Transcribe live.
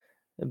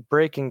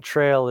breaking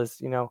trail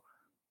is,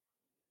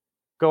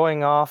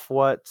 going off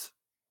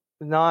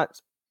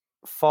not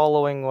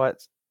following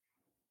what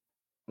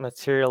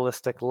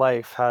materialistic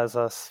life has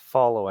us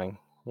following,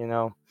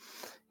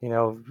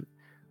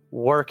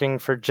 working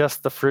for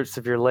just the fruits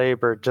of your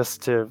labor,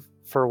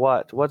 for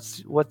what?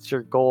 What's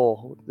your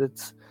goal?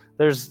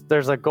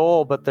 There's a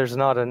goal, but there's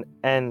not an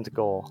end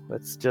goal.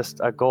 It's just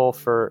a goal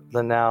for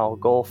the now,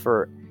 goal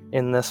for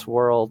in this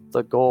world,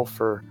 the goal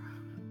for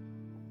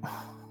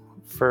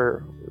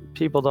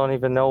people don't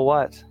even know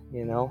what,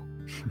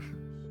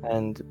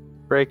 and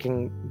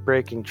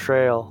breaking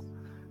trail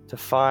to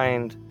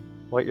find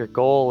what your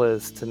goal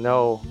is, to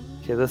know,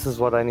 okay, this is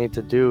what I need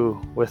to do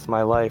with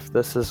my life.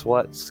 This is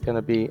what's going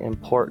to be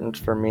important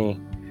for me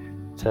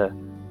to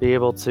be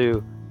able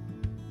to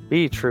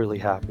be truly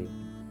happy,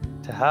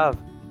 to have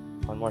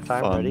one more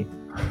time. Fun. Ready?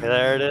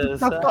 There it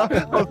is.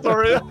 I'm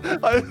sorry,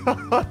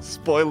 I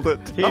spoiled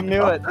it. He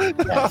knew it.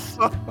 Yes.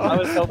 I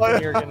was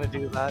hoping you were going to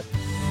do that.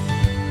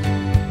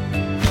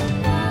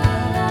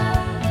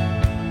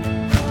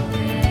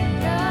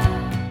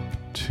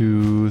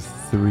 Two,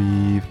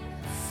 3,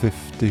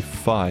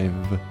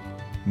 55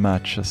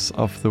 matches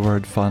of the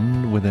word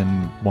fun within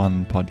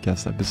one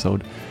podcast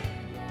episode.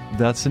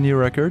 That's a new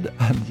record,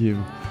 and you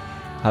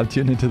have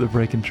tuned into the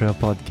Breaking Trail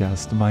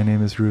podcast. My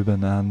name is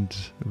Ruben, and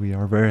we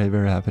are very,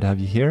 very happy to have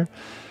you here.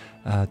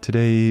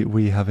 Today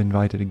we have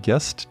invited a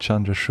guest,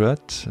 Chandra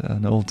Schuett,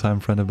 an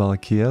old-time friend of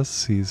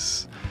Balakias.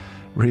 He's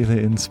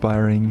really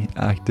inspiring,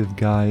 active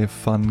guy,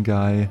 fun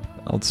guy,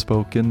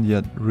 outspoken,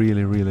 yet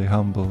really, really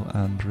humble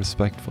and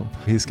respectful.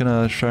 He's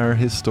gonna share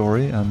his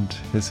story and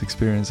his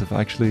experience of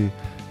actually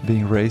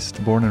being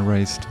born and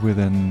raised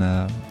within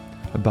a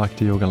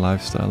Bhakti Yoga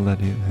lifestyle that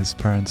his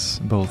parents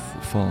both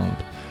followed.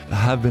 I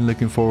have been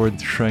looking forward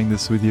to sharing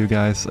this with you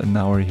guys, and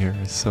now we're here,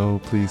 so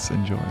please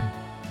enjoy.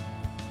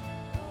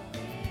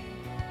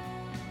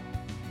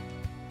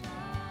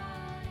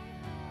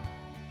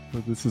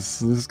 This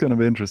is going to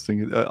be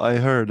interesting. I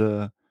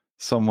heard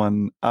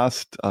someone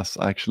asked us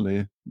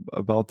actually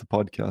about the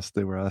podcast.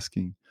 They were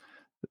asking,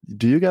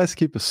 do you guys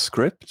keep a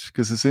script?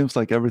 Because it seems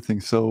like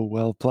everything's so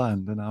well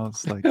planned. And I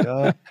was like,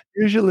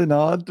 usually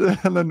not.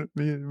 And then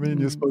me and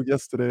you spoke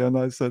yesterday, and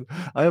I said,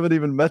 I haven't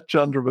even met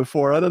Chandra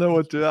before. I don't know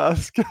what to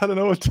ask. I don't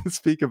know what to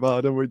speak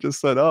about. And we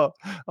just said, oh,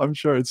 I'm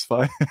sure it's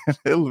fine.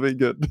 It'll be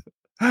good.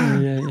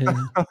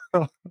 Yeah.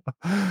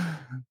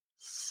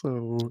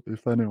 So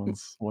if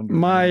anyone's wondering.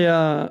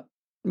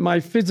 My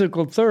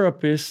physical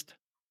therapist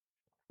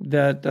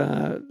that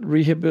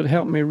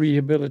helped me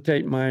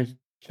rehabilitate my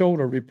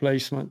shoulder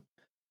replacement,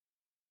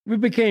 we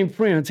became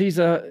friends. He's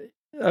a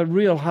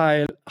real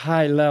high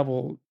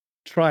level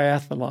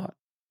triathlete.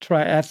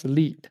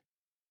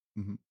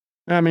 Mm-hmm.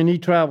 I mean, he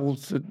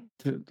travels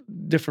to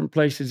different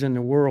places in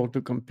the world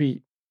to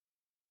compete.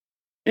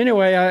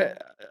 Anyway,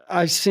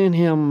 I sent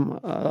him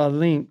a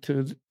link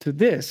to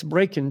this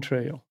Breaking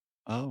Trail.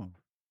 Oh.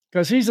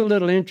 Because he's a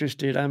little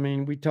interested. I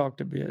mean, we talked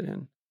a bit.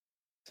 And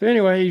so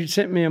anyway, he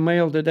sent me a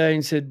mail today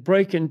and said,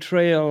 Breaking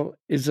Trail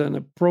is an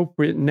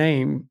appropriate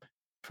name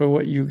for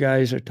what you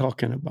guys are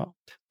talking about.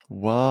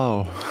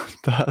 Wow.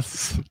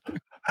 That's...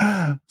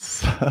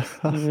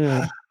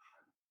 Yeah.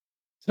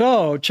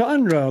 So,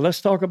 Chandra,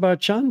 let's talk about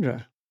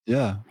Chandra.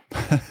 Yeah.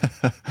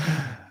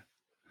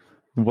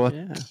 What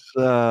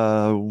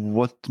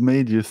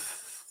made you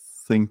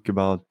think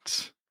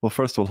about... Well,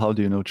 first of all, how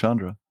do you know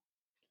Chandra?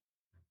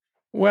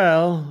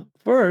 Well,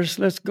 first,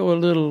 let's go a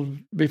little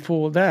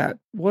before that.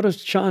 What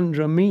does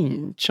Chandra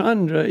mean?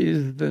 Chandra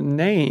is the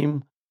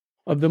name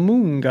of the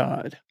moon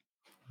god.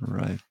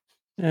 Right.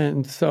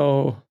 And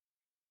so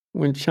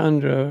when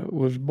Chandra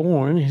was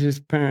born,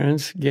 his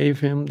parents gave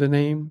him the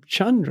name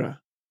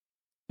Chandra.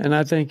 And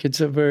I think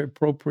it's a very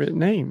appropriate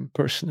name,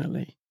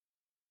 personally.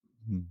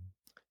 Mm.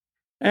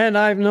 And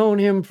I've known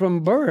him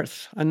from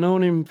birth. I've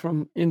known him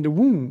from in the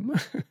womb.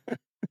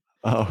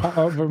 Oh.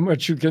 However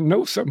much you can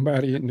know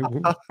somebody in the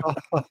womb.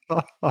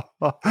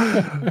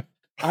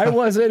 I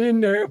wasn't in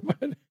there,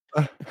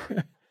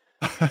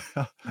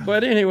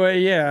 but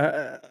anyway,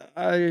 yeah,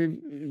 I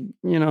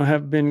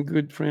have been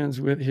good friends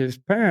with his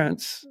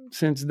parents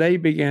since they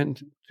began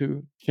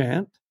to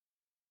chant.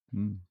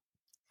 Mm.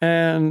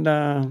 And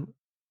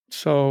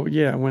so,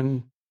 yeah,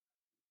 when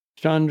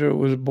Chandra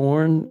was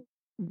born,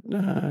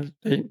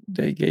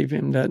 they gave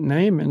him that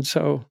name, and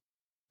so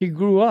he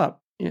grew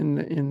up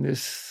in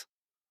this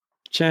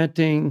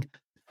chanting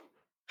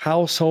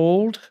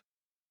household,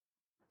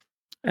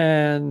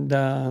 and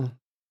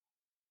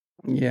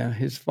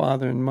his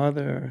father and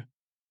mother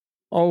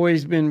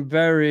always been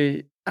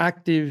very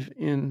active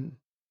in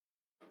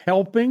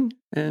helping,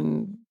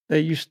 and we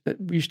used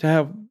to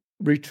have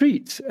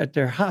retreats at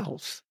their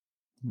house.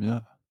 Yeah.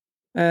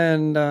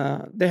 And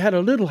they had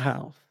a little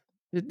house.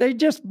 They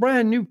just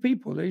brand new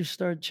people. They just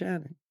started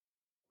chanting.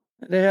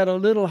 They had a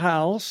little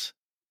house,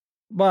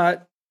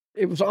 but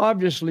it was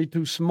obviously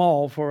too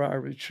small for our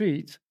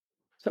retreats.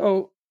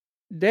 So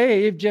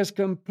Dave just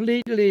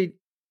completely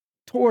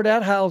tore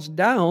that house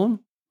down,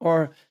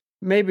 or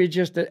maybe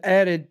just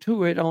added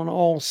to it on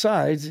all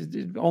sides,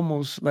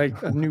 almost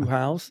like a new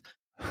house,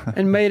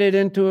 and made it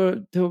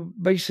into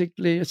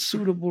basically a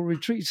suitable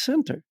retreat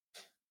center.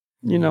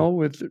 You know,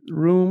 with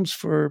rooms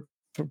for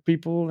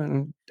people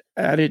and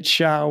added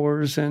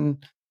showers and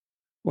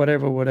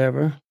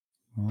whatever.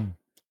 Mm.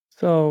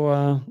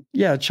 So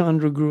yeah,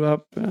 Chandra grew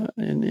up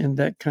in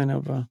that kind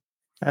of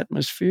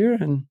atmosphere,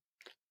 and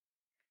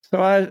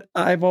so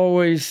I've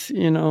always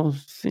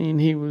seen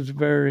he was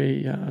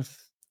very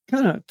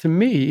kind of, to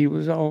me, he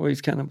was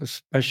always kind of a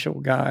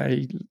special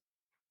guy.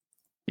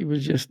 He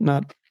was just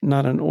not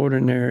an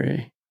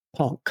ordinary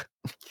punk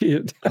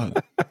kid.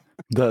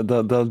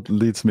 That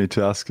leads me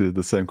to ask you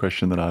the same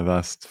question that I've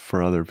asked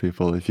for other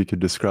people. If you could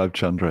describe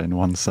Chandra in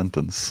one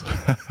sentence.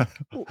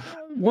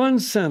 One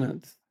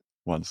sentence.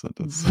 One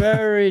sentence.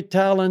 Very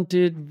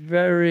talented,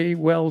 very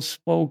well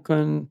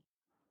spoken,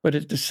 but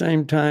at the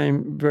same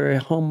time very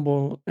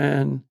humble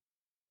and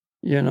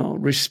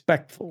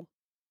respectful.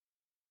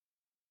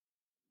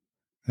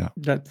 Yeah,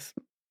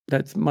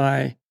 that's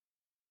my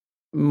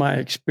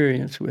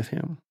experience with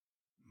him,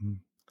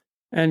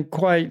 and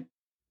quite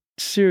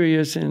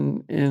serious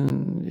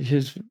in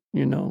his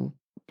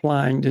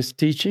applying this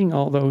teaching.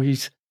 Although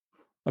he's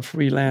a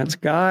freelance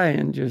guy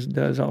and just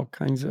does all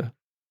kinds of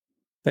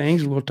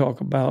things we'll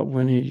talk about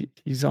when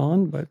he's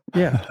on. But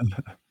yeah,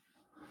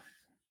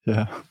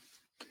 yeah.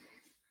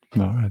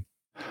 All right.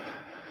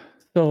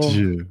 So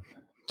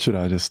should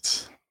I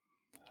just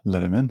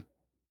let him in?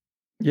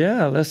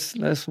 Yeah,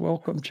 let's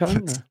welcome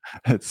Chandra.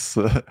 It's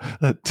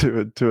at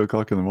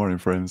 2:00 in the morning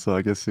for him, so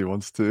I guess he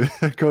wants to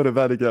go to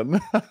bed again.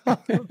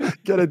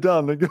 Get it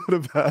done and go to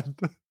bed.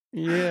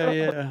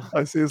 Yeah.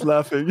 I see he's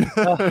laughing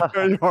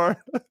very hard.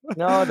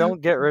 No,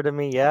 don't get rid of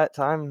me yet.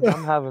 I'm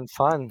having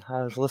fun.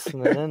 I was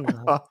listening in.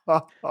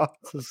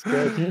 This is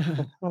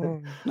good.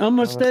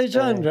 Namaste,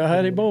 Chandra.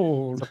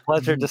 Haribol. It's a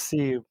pleasure to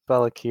see you,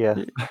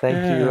 Balakia.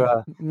 Thank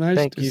you. Nice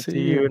thank to you see to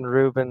you and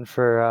Ruben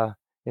for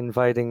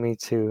inviting me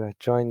to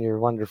join your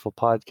wonderful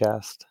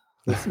podcast.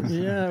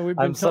 Yeah, we've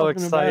been I'm so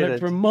talking about it excited.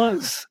 for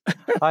months.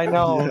 I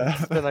know.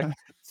 Yeah.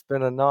 It's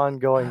been an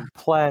ongoing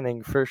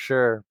planning for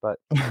sure, but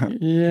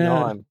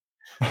Yeah. I'm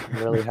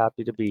really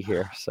happy to be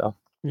here. So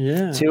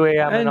Yeah. 2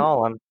 a.m. and And-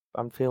 all,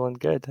 I'm feeling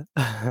good.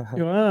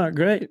 You are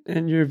great.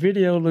 And your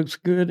video looks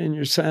good and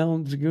your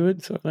sound's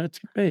good, so that's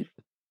great.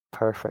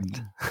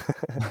 Perfect.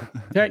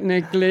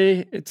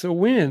 Technically, it's a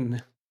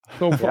win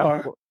so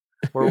far.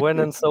 We're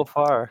winning so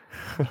far.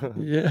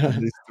 Yeah. At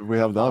least we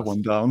have that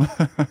one down.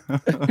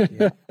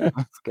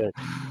 It's good.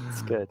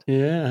 It's good.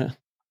 Yeah.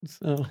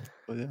 So,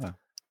 But yeah,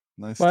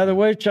 nice. by the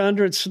way,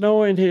 Chandra, it's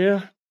snowing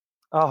here.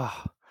 Oh,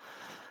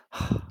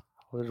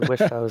 would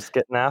wish I was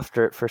getting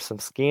after it for some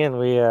skiing.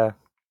 We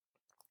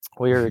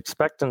were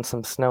expecting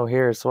some snow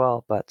here as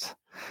well, but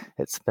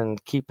it's been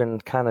keeping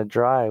kind of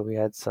dry. We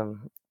had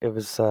it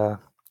was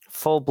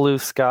full blue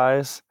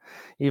skies,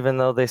 even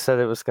though they said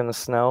it was going to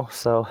snow.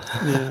 So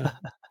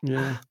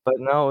Yeah. but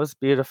no, it was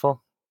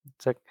beautiful.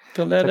 To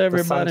let took the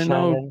everybody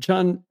know,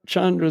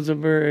 Chandra's a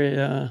very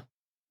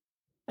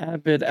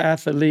avid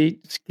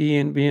athlete,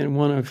 skiing being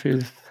one of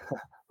his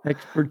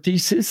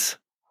expertises.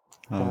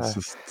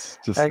 It's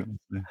just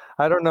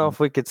I don't know if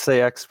we could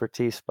say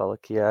expertise,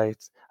 Balakia.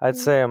 I'd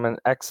say I'm an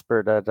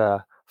expert at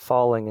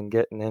falling and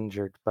getting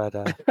injured, but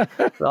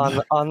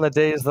on the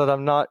days that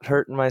I'm not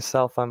hurting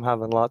myself, I'm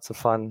having lots of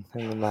fun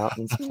in the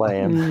mountains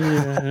playing.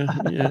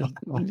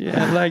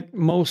 Yeah. Like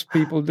most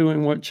people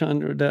doing what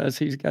Chandra does,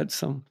 he's got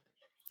some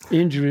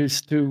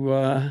injuries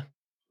to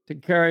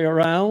carry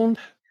around.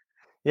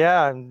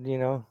 Yeah,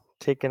 and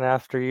taking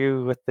after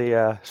you with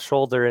the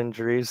shoulder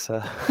injuries.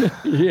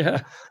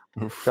 Yeah.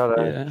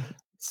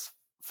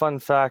 Fun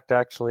fact,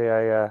 actually,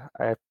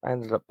 I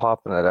ended up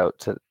popping it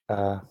out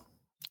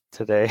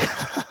today.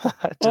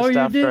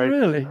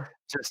 Really?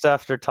 Just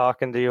after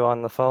talking to you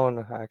on the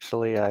phone,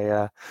 actually,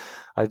 I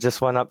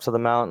just went up to the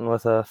mountain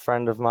with a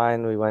friend of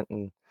mine. We went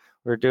and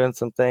we were doing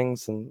some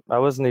things, and I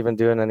wasn't even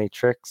doing any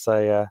tricks.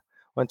 I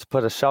went to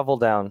put a shovel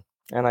down,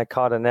 and I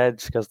caught an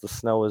edge because the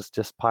snow was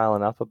just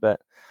piling up a bit,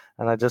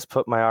 and I just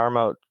put my arm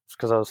out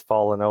because I was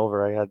falling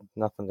over. I had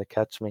nothing to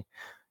catch me.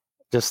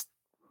 Just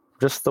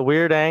the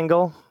weird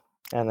angle,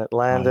 and it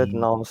landed,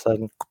 and all of a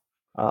sudden,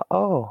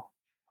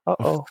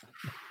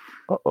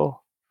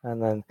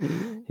 and then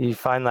you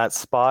find that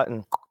spot,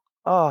 and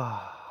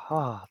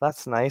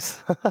that's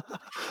nice.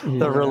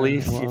 The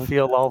relief, you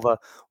feel all the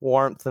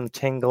warmth and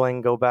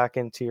tingling go back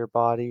into your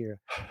body.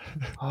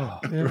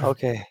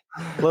 Okay,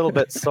 a little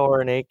bit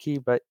sore and achy,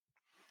 but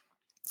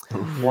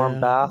warm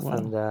bath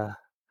and a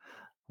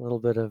little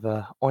bit of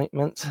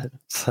ointment.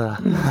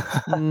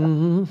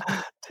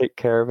 Take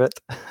care of it.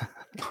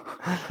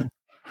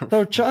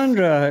 So,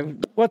 Chandra,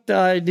 what the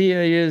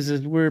idea is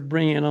we're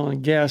bringing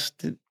on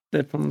guests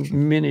that from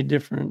many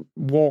different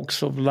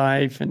walks of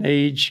life and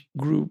age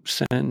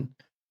groups and,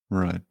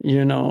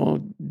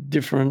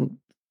 different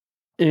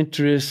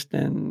interests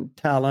and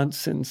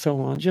talents and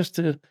so on, just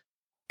to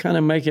kind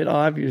of make it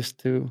obvious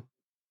to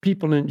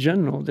people in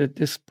general that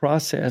this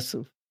process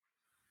of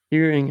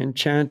hearing and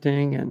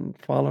chanting and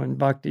following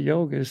Bhakti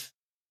Yoga is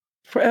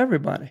for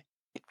everybody.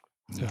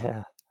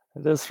 Yeah,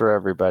 it is for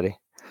everybody.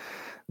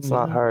 It's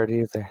not hard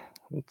either.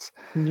 It's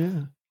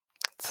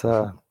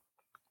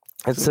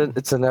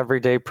it's an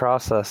everyday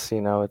process.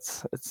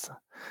 It's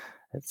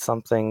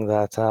something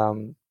that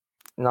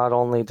not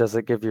only does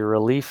it give you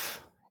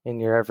relief in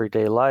your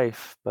everyday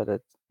life, but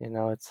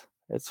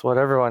it's what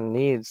everyone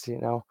needs.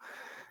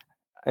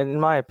 In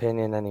my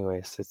opinion,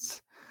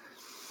 anyways,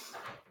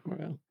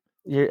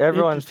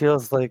 everyone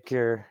feels like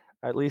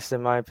at least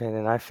in my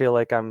opinion, I feel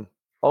like I'm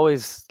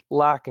always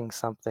lacking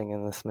something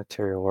in this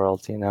material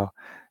world.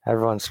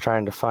 Everyone's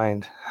trying to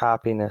find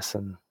happiness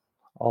and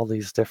all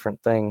these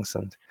different things,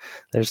 and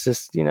there's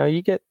just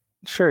you get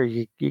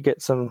you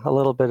get a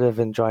little bit of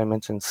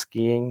enjoyment in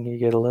skiing, you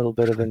get a little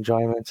bit of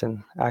enjoyment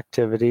in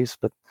activities,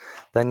 but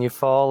then you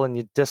fall and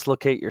you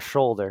dislocate your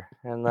shoulder,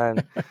 and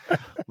then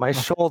my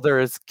shoulder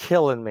is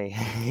killing me.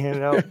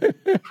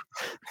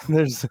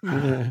 There's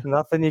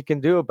nothing you can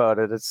do about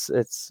it.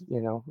 It's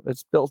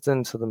built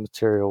into the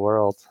material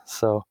world.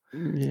 So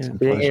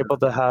being able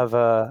to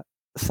have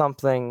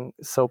something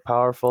so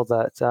powerful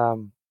that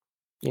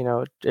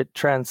it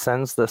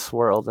transcends this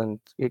world,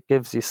 and it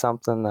gives you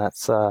something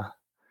that's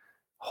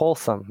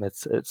wholesome.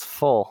 It's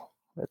full.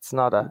 It's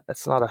not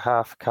a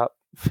half cup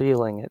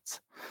feeling. It's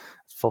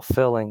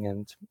fulfilling,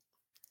 and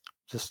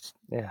just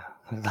it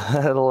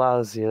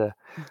allows you to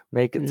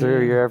make it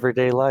through your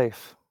everyday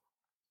life.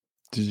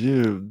 Did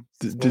you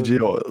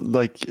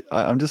like?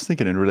 I'm just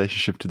thinking in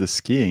relationship to the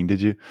skiing.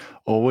 Did you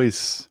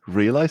always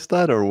realize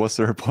that, or was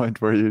there a point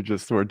where you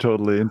just were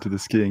totally into the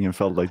skiing and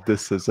felt like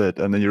this is it,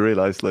 and then you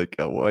realized like,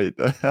 oh wait,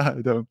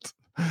 I don't.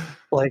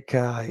 Like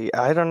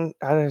I don't.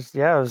 It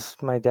was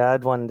my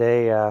dad one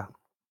day.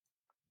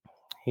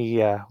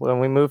 When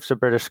we moved to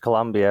British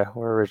Columbia,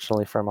 we're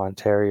originally from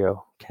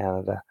Ontario,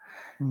 Canada,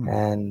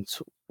 and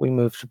we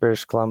moved to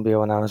British Columbia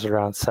when I was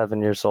around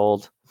 7 years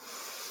old.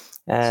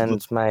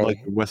 And so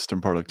like the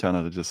western part of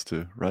Canada,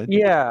 right?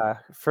 Yeah,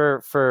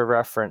 for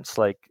reference,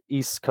 like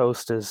East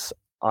Coast is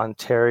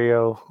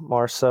Ontario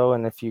more so,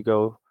 and if you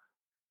go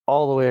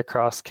all the way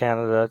across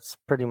Canada, it's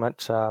pretty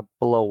much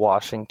below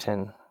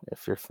Washington,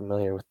 if you're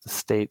familiar with the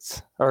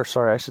states. Or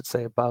sorry, I should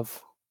say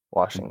above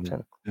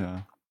Washington.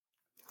 Yeah.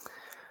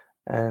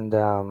 And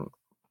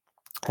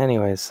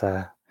anyways,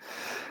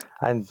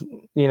 and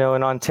in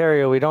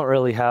Ontario, we don't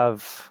really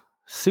have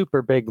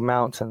super big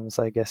mountains,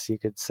 I guess you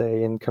could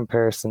say, in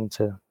comparison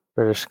to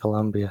British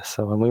Columbia.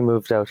 So when we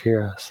moved out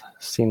here, I've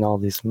seen all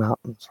these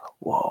mountains.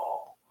 Whoa,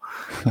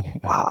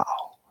 wow!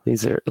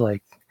 It's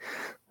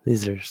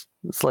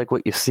like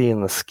what you see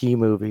in the ski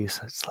movies.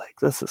 It's like,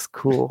 this is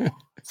cool.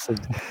 So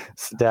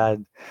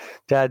Dad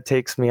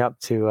takes me up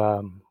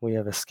to we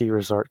have a ski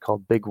resort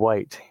called Big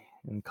White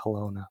in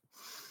Kelowna,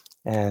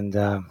 and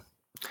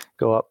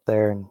go up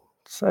there, and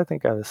so I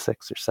think I was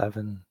 6 or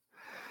 7.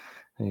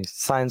 And he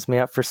signs me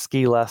up for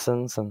ski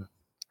lessons, and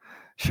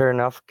sure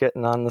enough,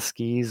 getting on the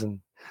skis, and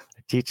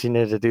they're teaching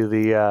you to do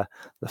the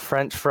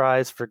French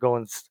fries for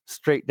going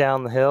straight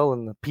down the hill,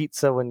 and the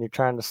pizza when you're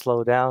trying to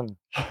slow down.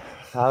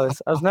 I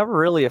was never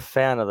really a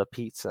fan of the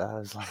pizza. I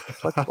was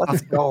like,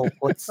 let's go,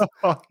 let's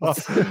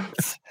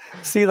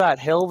see that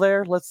hill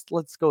there. Let's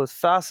go as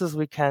fast as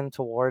we can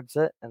towards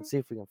it and see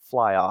if we can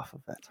fly off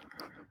of it.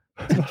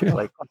 Teacher's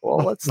like, well,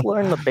 let's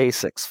learn the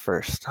basics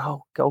first.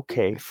 Oh,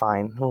 okay,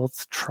 fine. Well,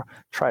 let's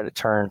try to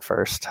turn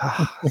first.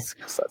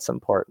 Because that's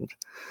important.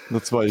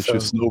 That's why you should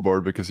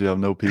snowboard, because you have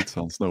no pizza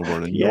on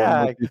snowboarding.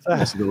 Yeah,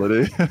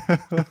 possibility.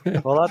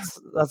 Well,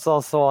 that's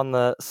also on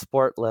the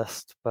sport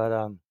list, but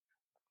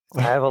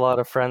I have a lot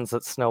of friends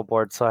that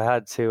snowboard, so I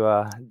had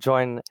to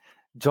join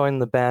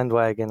the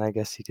bandwagon, I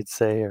guess you could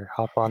say, or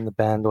hop on the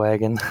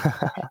bandwagon.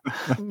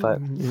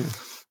 But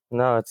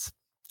no,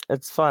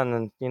 it's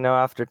fun, and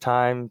after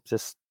time,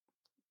 just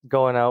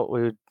going out,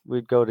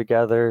 we'd go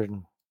together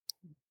and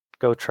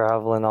go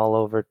traveling all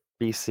over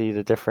BC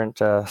to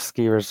different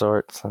ski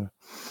resorts. And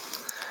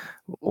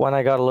when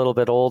I got a little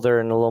bit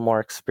older and a little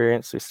more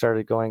experienced, we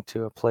started going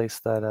to a place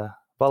that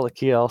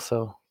Balakia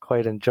also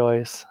quite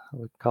enjoys.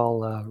 We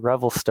call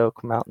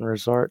Revelstoke Mountain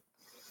Resort,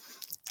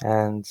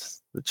 and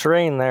the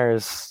terrain there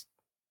it's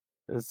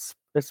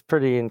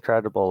pretty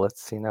incredible.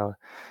 It's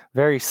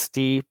very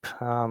steep.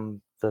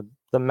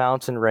 The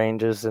mountain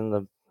ranges and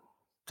the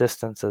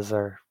distances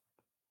are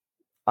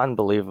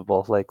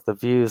unbelievable. Like the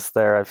views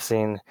there, I've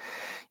seen,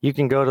 you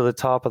can go to the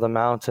top of the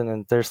mountain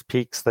and there's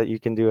peaks that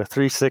you can do a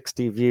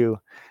 360 view,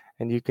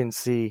 and you can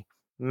see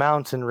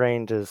mountain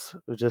ranges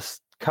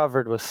just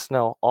covered with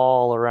snow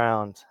all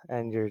around,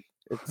 and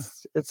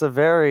it's a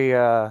very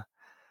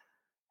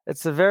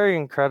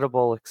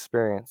incredible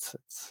experience.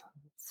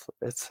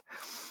 It's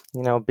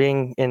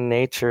being in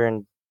nature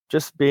and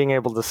just being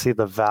able to see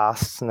the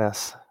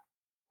vastness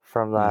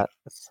from that.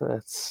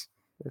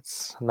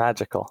 It's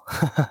magical.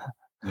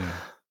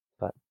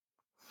 But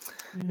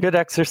good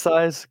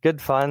exercise,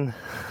 good fun.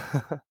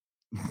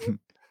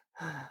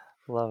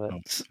 Love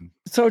it.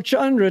 So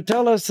Chandra,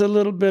 tell us a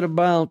little bit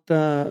about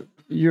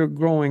your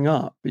growing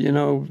up.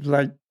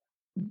 Like,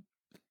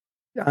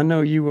 I know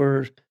you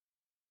were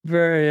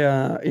very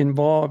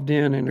involved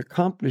in and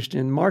accomplished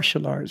in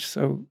martial arts.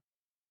 So,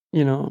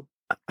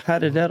 how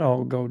did that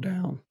all go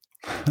down?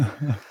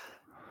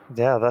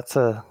 Yeah, that's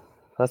a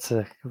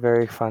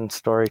very fun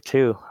story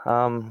too.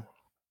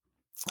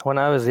 When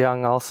I was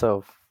young,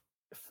 also,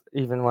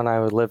 even when I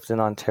lived in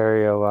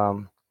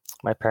Ontario,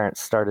 my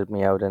parents started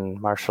me out in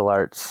martial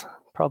arts,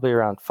 probably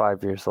around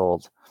 5 years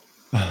old,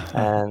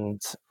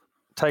 and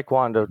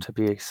Taekwondo to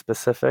be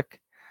specific.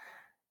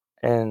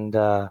 And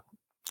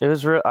it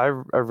was I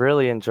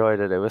really enjoyed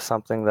it. It was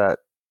something that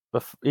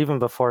even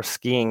before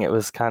skiing, it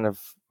was kind of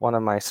one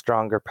of my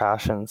stronger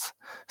passions.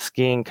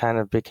 Skiing kind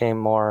of became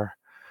more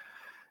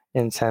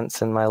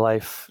intense in my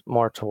life,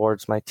 more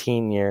towards my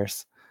teen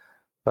years.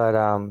 But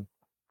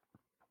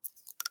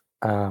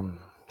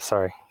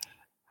sorry,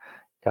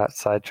 got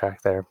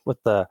sidetracked there.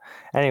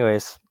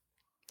 Anyways,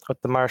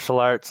 with the martial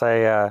arts,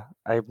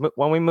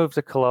 when we moved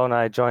to Kelowna,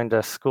 I joined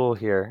a school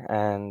here,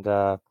 and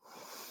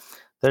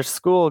their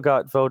school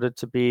got voted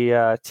to be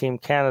Team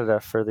Canada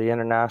for the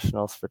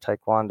internationals for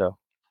Taekwondo.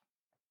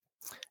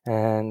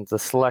 And the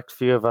select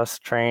few of us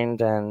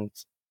trained, and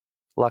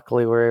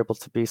luckily we were able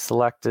to be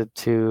selected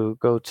to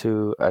go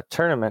to a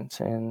tournament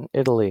in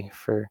Italy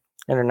for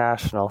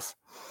internationals.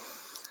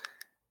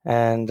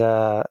 And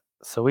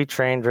so we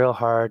trained real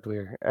hard. We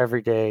were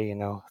every day,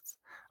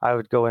 I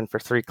would go in for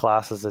 3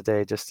 classes a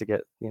day just to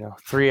get,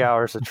 3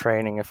 hours of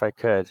training if I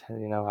could.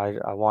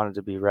 I wanted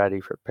to be ready,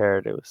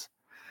 prepared. It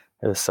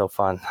was so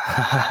fun.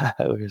 I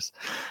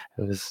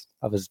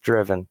was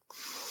driven.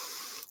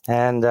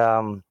 And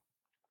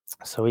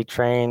so we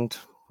trained.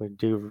 We'd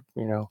do,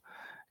 a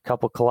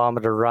couple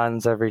kilometer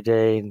runs every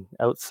day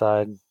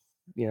outside,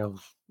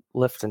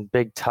 lifting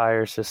big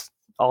tires, just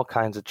all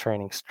kinds of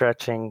training,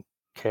 stretching,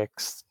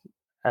 kicks,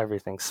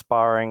 everything,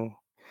 sparring.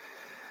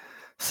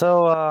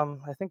 So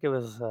I think it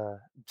was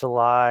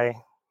July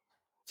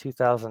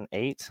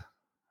 2008.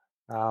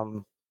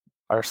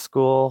 Our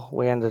school,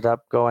 we ended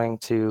up going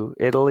to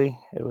Italy.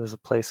 It was a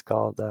place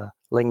called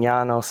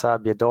Legnano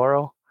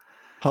Sabbiadoro.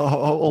 How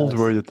old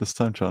were you at this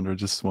time, Chandra?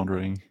 Just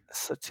wondering.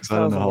 So I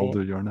don't know how old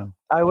you are now.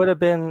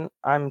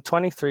 I'm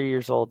 23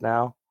 years old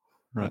now,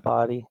 right.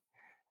 Body.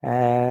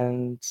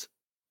 And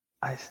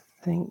I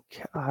think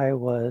it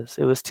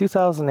was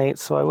 2008.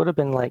 So I would have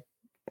been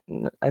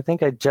I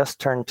think I just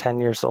turned 10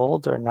 years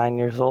old or 9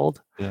 years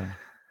old. Yeah.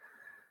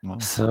 Wow.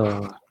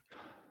 So,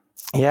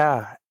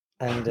 yeah.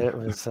 And it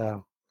was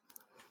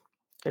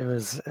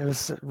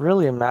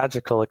really a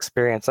magical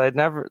experience.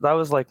 That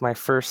was like my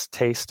first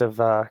taste of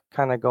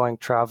kind of going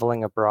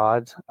traveling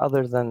abroad,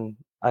 other than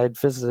I had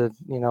visited,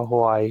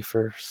 Hawaii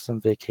for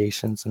some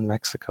vacations in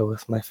Mexico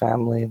with my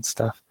family and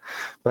stuff,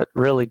 but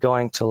really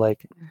going to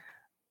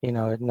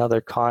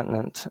another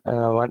continent, and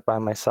I went by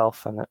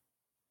myself, and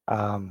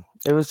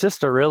it was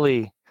just a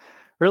really,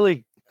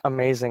 really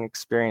amazing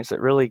experience. It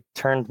really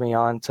turned me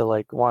on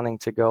to wanting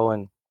to go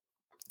and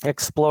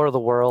explore the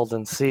world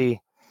and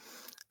see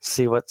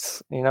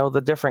what's,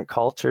 the different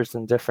cultures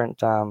and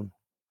different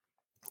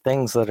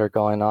things that are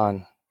going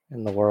on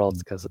in the world,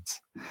 because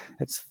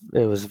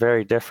it was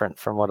very different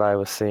from what I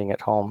was seeing at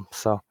home.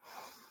 So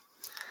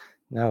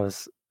that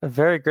was a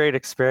very great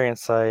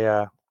experience.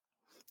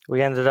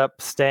 We ended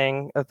up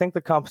staying, I think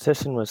the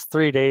competition was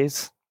 3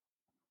 days.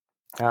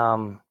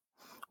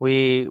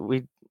 We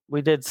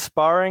did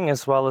sparring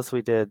as well as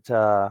we did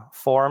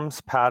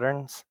forms,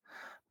 patterns,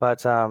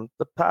 but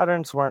the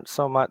patterns weren't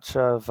so much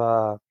of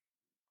a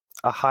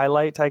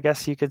highlight, I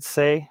guess you could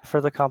say, for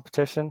the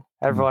competition.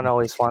 Everyone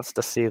always wants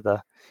to see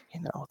the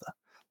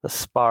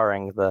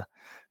sparring, the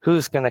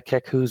who's going to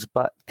kick whose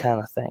butt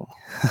kind of thing.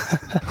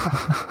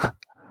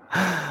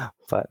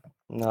 But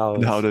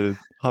no. How did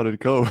it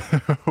go?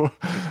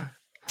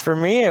 For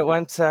me, it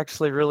went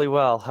actually really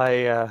well.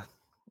 I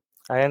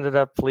ended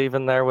up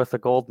leaving there with a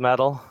gold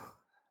medal,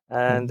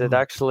 and it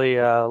actually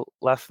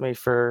left me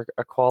for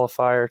a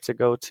qualifier to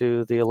go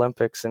to the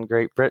Olympics in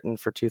Great Britain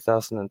for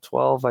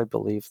 2012, I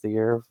believe the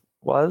year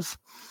was.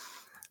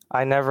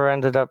 I never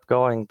ended up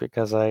going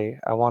because I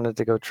wanted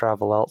to go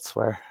travel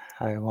elsewhere.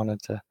 I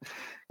wanted to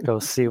go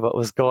see what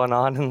was going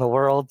on in the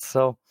world.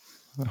 So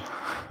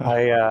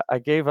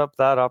I gave up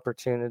that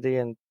opportunity,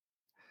 and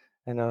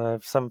I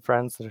have some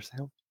friends that are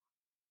saying,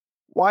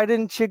 "Why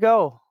didn't you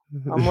go?"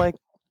 I'm like,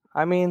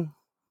 I mean,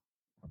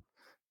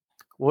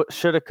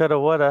 shoulda, coulda,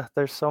 woulda.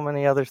 There's so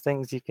many other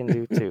things you can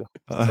do too.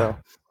 So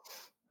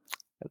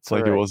it's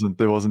like right.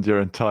 it wasn't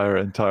your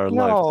entire life.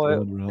 No,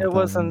 it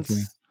wasn't.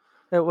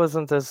 It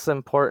wasn't as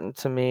important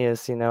to me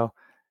as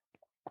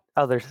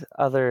other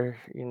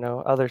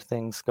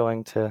things,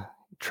 going to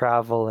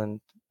travel, and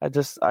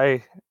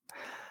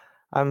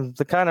I'm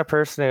the kind of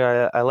person who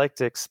I like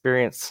to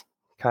experience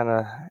kind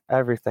of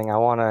everything. I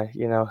want to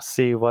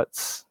see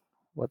what's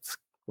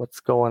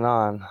going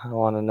on. I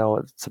want to know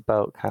what it's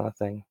about, kind of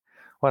thing.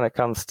 When it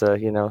comes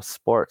to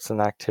sports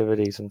and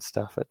activities and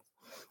stuff,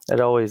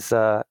 it always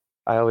I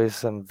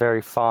always am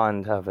very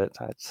fond of it.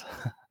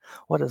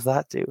 What does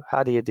that do?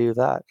 How do you do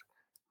that?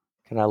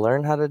 Can I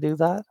learn how to do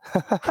that?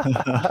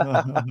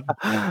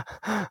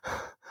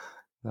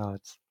 No,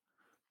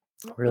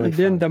 Really And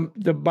then fun.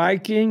 the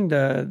biking,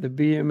 the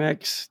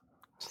BMX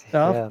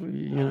stuff,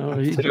 Yeah,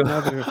 he's too.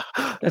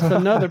 that's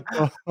another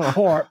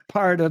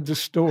part of the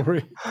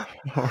story.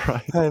 All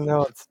right. I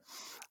know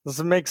does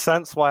it make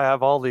sense why I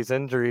have all these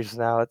injuries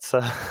now? It's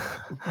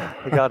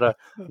I got a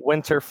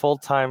winter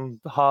full-time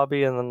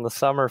hobby and then the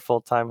summer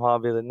full-time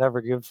hobby that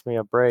never gives me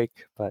a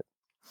break. But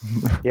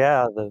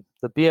yeah,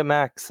 the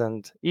BMX,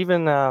 and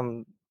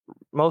even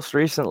most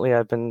recently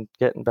I've been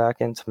getting back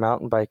into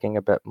mountain biking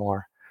a bit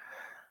more.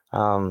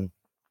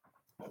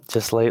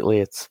 Just lately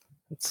it's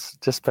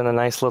just been a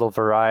nice little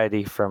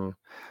variety from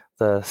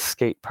the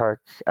skate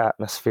park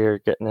atmosphere,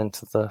 getting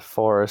into the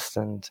forest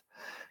and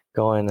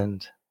going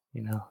and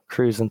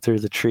cruising through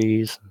the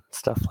trees and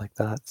stuff like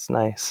that. It's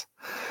nice.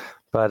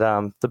 But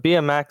the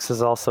BMX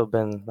has also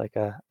been like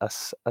a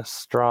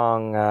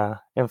strong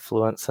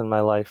influence in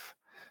my life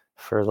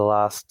for the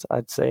last,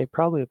 I'd say,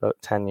 probably about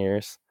 10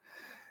 years,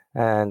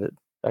 and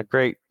a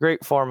great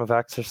form of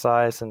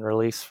exercise and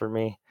release for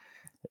me.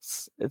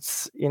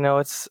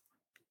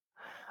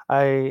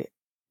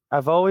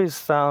 I've always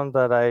found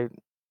that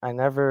I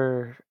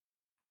never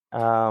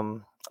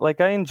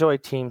like, I enjoy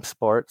team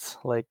sports,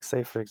 like,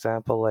 say for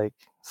example, like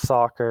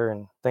soccer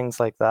and things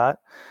like that.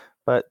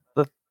 But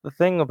the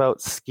thing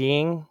about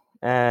skiing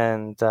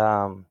and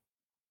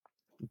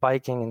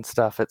biking and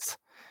stuff, it's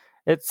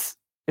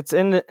it's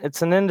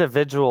an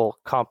individual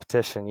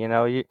competition.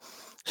 You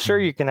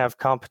can have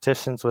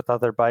competitions with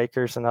other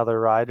bikers and other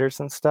riders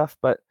and stuff,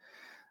 but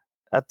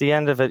at the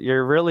end of it,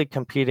 you're really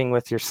competing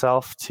with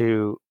yourself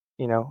to,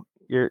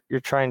 you're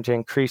trying to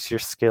increase your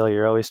skill.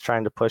 You're always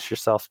trying to push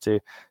yourself to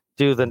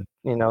do the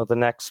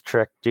next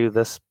trick, do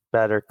this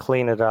better,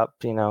 clean it up,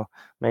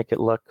 make it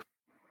look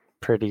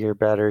prettier,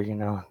 better,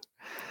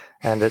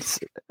 and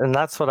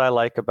that's what I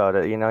like about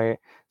it.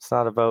 It's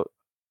not about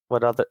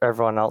what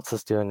everyone else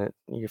is doing.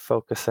 You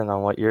focus in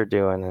on what you're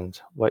doing and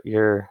what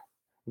your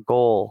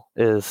goal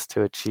is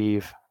to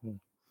achieve.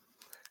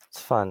 It's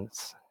fun.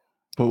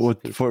 But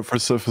what for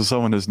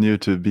someone who's new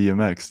to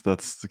BMX,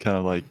 that's kind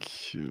of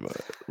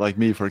like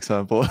me, for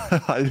example.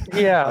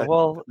 Yeah,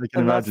 well, I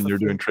can imagine you're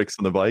doing tricks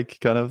on the bike,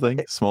 kind of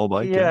thing, small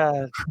bike.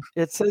 Yeah,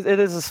 it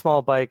is a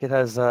small bike. It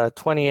has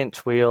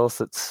 20-inch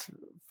wheels. It's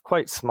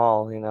quite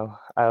small.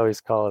 I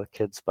always call it a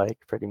kid's bike,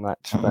 pretty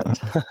much. But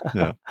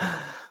yeah,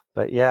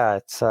 but yeah,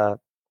 it's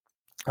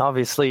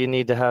obviously you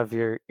need to have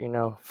your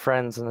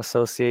friends and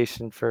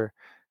association for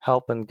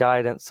help and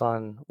guidance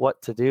on what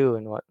to do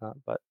and whatnot.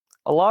 But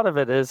a lot of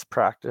it is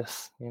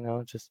practice,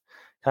 just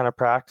kind of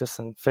practice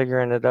and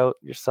figuring it out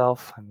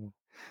yourself. I mean,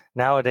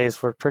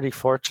 nowadays we're pretty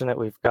fortunate.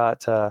 We've got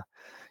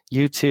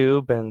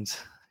YouTube, and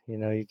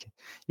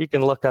you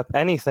can look up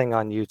anything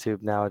on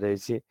YouTube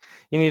nowadays. You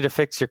need to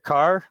fix your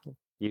car,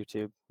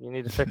 YouTube. You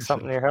need to fix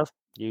something in your house,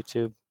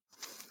 YouTube.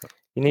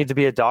 You need to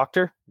be a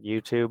doctor,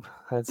 YouTube.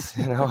 That's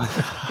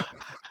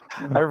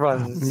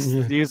everyone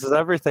uses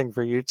everything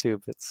for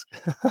YouTube. It's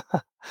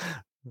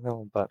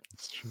no, but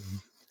it's true.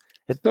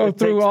 So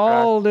through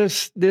all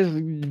this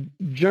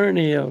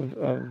journey of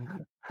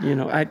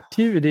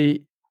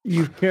activity,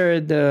 you've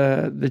carried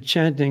the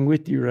chanting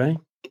with you, right?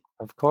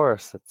 Of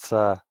course, it's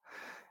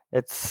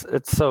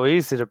so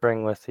easy to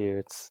bring with you.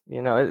 It's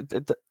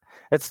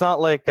it's not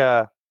like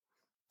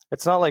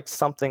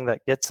something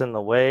that gets in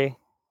the way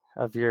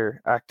of your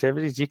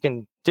activities. You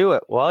can do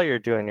it while you're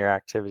doing your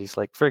activities.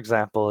 Like, for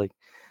example, like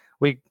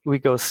we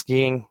go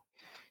skiing.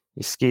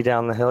 You ski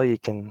down the hill. You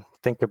can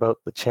think about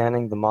the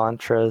chanting, the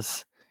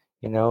mantras.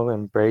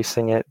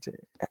 Embracing it,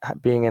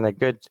 being in a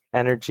good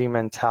energy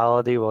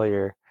mentality while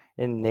you're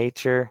in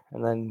nature,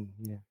 and then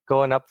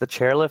going up the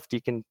chairlift,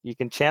 you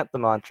can chant the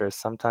mantras.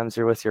 Sometimes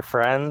you're with your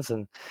friends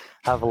and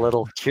have a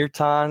little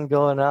kirtan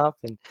going up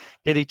and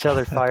get each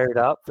other fired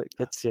up. It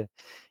gets you,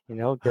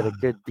 get a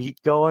good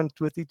beat going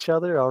with each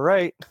other. All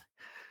right,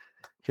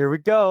 here we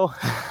go.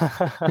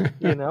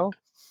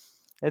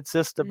 It's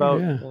just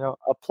about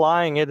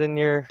applying it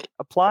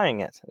applying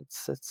it.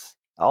 It's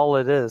all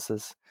it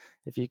is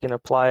if you can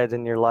apply it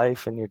in your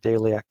life and your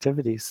daily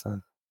activities,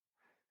 then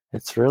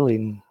it's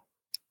really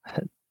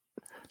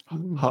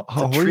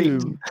how were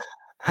you?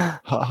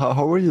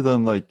 How were you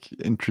then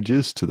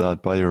introduced to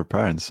that by your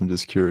parents? I'm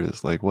just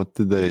curious. Like, what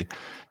did they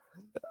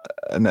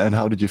and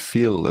how did you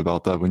feel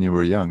about that when you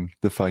were young?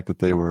 The fact that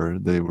they were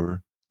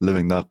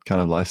living that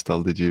kind of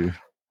lifestyle. Did you?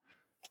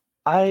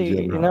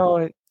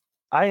 I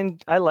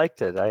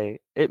liked it.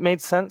 It made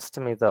sense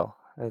to me though.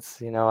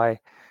 It's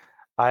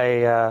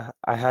I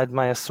had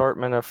my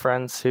assortment of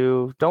friends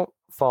who don't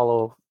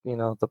follow,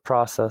 the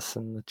process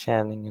and the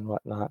chanting and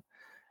whatnot.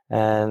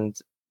 And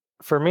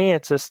for me,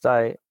 it's just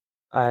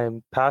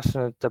I'm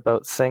passionate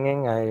about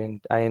singing.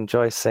 I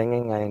enjoy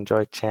singing. I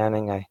enjoy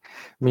chanting.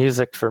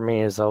 Music for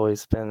me has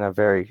always been a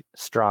very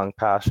strong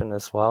passion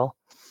as well.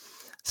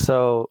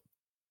 So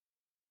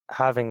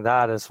having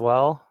that as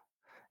well,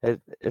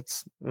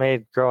 it's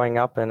made growing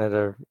up in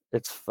it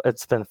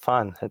it's been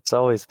fun. It's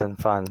always been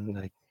fun.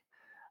 Like,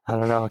 I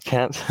don't know.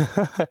 Can't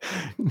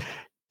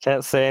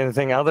say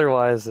anything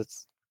otherwise.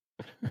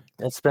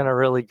 It's been a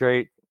really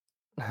great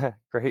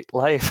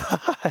life.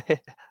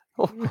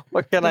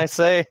 What can I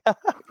say?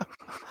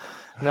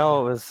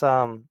 No, it was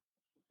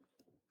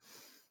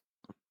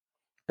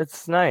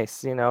it's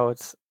nice, you know.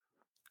 It's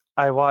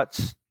I watch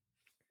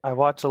a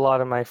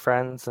lot of my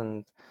friends,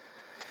 and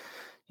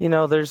you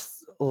know,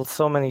 there's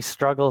so many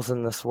struggles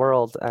in this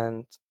world,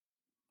 and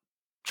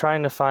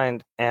trying to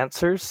find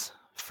answers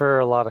for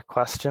a lot of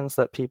questions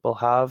that people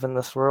have in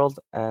this world,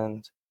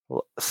 and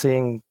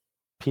seeing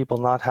people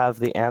not have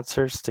the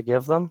answers to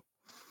give them.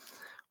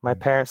 My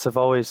parents have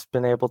always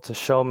been able to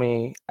show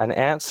me an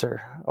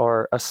answer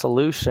or a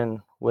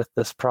solution with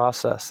this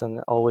process,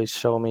 and always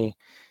show me,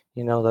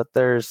 you know, that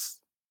there's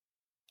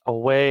a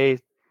way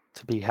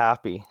to be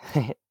happy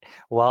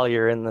while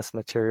you're in this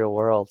material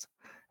world.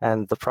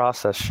 And the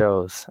process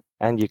shows,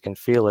 and you can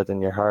feel it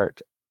in your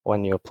heart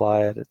when you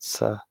apply it.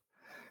 It's I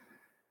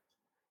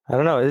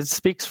don't know, it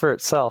speaks for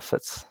itself.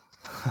 It's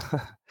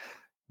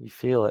you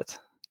feel it.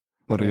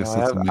 But I You guess know,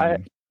 that's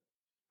amazing.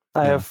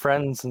 I Yeah. have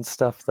friends and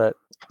stuff that,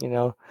 you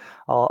know,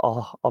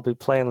 I'll be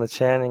playing the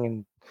chanting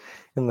and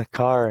in the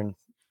car, and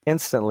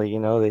instantly, you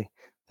know,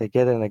 they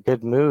get in a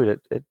good mood.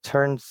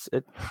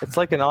 It's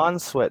like an on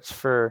switch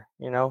for,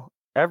 you know,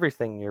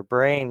 everything, your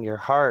brain, your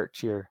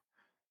heart, your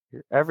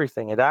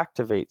everything. It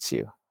activates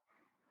you.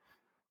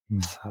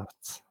 So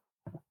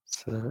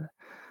Were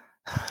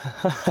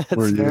it's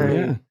you- very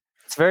Yeah.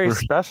 it's very were-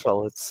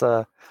 special. It's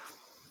the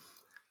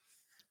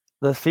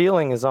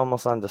feeling is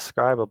almost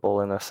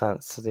undescribable in a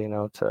sense, you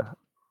know, to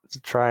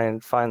try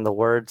and find the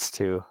words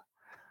to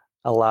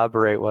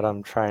elaborate what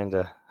I'm trying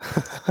to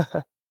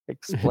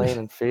explain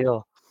and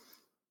feel.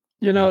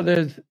 You know,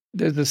 there's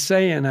a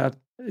saying that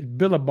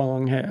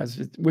Billabong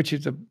has, which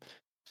is a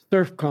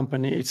surf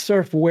company, a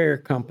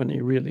surfwear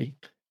company, really.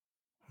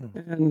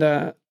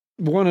 And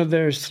one of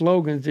their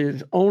slogans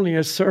is "Only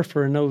a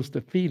surfer knows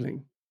the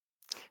feeling."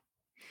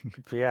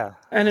 Yeah.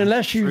 And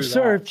unless you True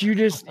surf, that. you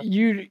just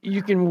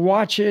you can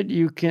watch it,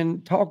 you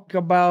can talk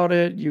about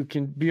it, you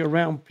can be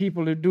around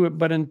people who do it,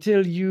 but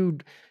until you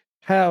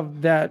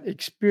have that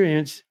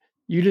experience,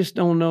 you just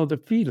don't know the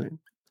feeling,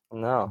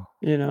 No.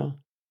 you know.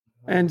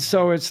 And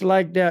so it's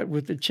like that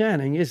with the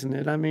chanting, isn't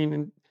it? I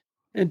mean,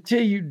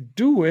 until you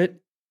do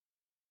it,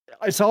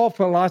 it's all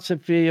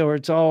philosophy or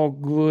it's all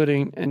good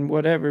and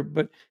whatever,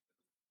 but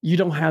you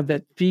don't have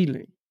that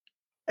feeling.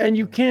 And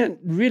you can't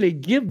really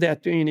give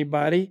that to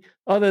anybody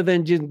other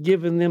than just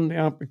giving them the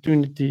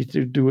opportunity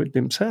to do it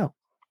themselves.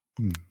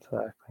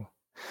 Exactly.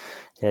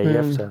 Yeah, you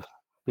have to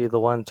be the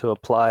one to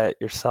apply it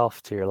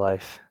yourself to your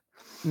life.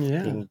 Yeah.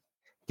 You can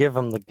give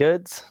them the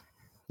goods,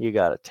 you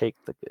got to take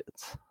the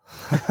goods.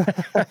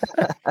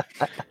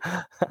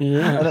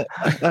 Yeah.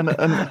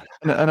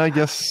 And I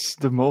guess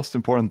the most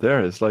important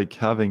there is like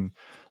having,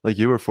 like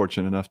you were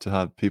fortunate enough to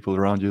have people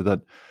around you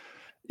that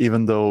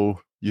even though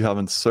you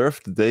haven't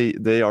surfed,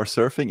 they are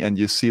surfing, and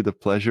you see the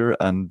pleasure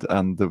and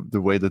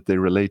the way that they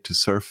relate to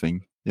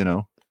surfing, you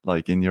know,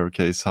 like in your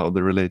case, how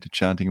they relate to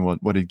chanting and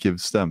what it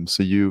gives them.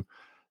 So you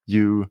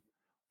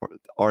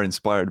are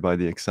inspired by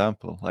the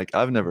example. Like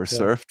I've never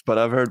surfed, but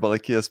I've heard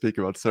Balakia speak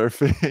about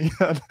surfing,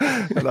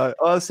 and I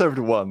surfed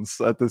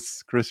once at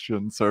this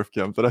Christian surf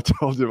camp that I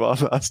told you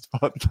about last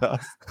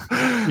podcast.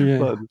 Yeah.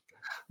 But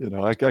you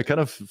know, I kind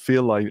of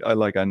feel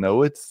like I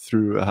know it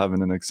through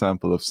having an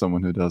example of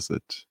someone who does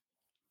it.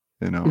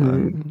 You know,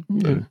 and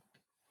Yeah.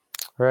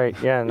 Right.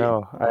 Yeah,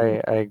 no,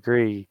 I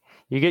agree.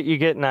 You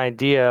get an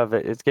idea of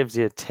it. It gives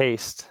you a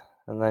taste,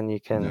 and then you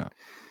can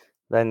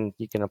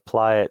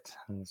apply it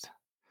and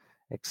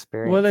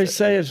experience. Well, they it.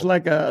 say it's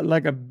like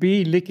a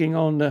bee licking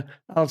on the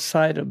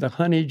outside of the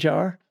honey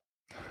jar.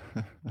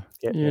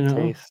 Getting You a know,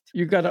 taste.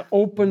 you got to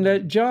open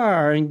that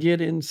jar and get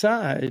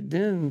inside.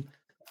 Then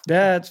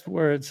that's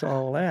where it's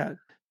all at.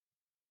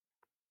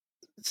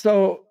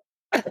 So,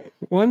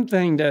 one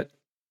thing that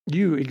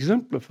you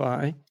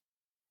exemplify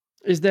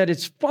is that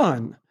it's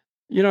fun.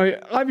 You know,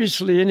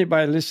 obviously,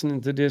 anybody listening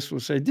to this will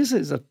say, this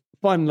is a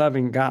fun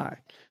loving guy.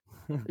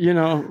 You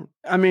know,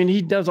 I mean,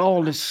 he does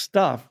all this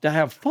stuff to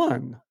have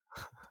fun.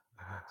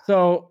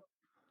 So,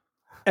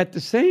 at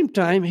the same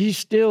time, he's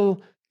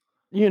still,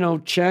 you know,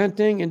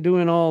 chanting and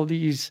doing all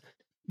these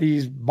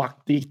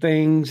bhakti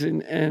things.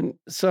 And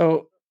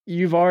so,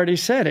 you've already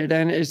said it,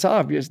 and it's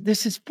obvious.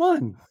 This is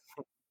fun.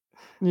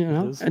 You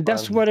know, is and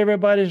that's fun. what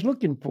everybody's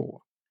looking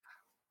for.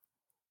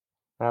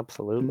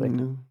 Absolutely. You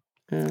know?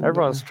 And,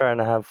 Everyone's trying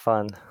to have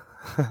fun.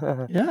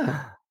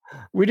 yeah.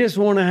 We just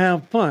want to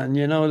have fun,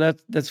 you know.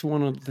 That's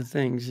one of the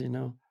things, you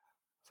know.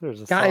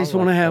 There's a Guys song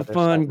want to like have that or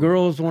fun, something.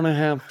 girls want to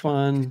have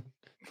fun.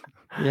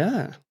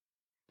 Yeah.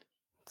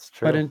 It's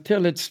true. But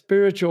until it's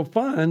spiritual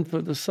fun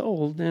for the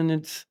soul, then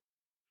it's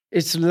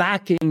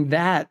lacking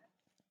that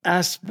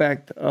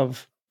aspect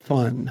of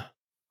fun.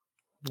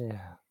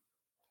 Yeah.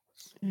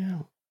 Yeah.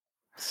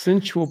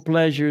 Sensual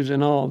pleasures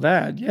and all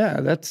that.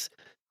 Yeah, that's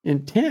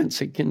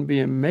intense. It can be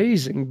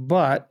amazing,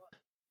 but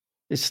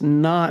it's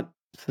not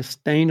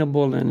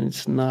sustainable and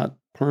it's not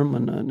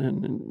permanent,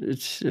 and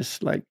it's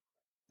just like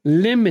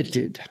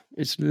limited.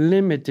 It's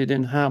limited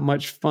in how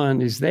much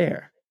fun is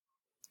there.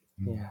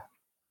 Yeah.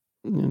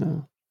 You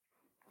know,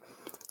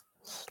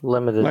 It's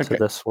limited Like to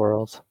this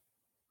world.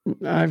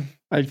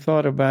 I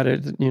thought about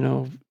it,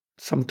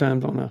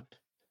 sometimes on a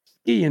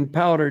ski and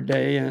powder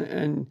day,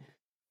 and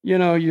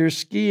you're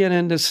skiing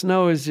in the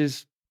snow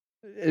is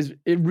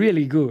it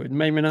really good.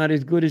 Maybe not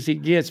as good as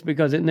it gets,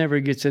 because it never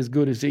gets as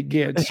good as it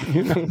gets.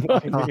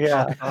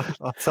 Yeah,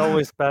 it's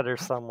always better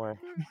somewhere.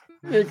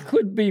 It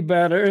could be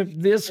better if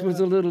this was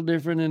a little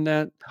different than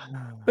that.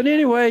 But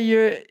anyway,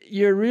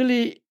 you're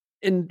really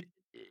in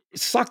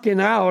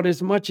sucking out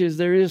as much as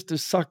there is to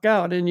suck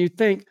out, and you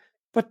think,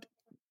 but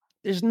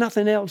there's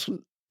nothing else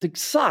to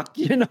suck.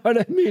 You know what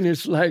I mean?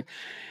 It's like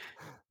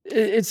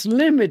it's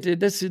limited.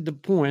 This is the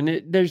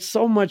point. There's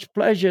so much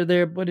pleasure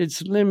there, but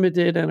it's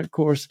limited. And of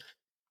course,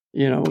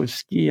 with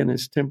skiing,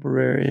 it's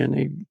temporary,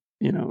 and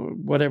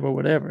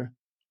whatever.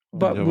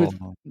 But Yeah, with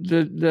well,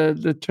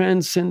 the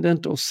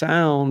transcendental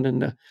sound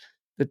and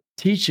the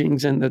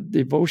teachings and the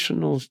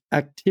devotional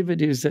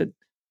activities that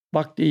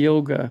Bhakti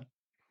Yoga,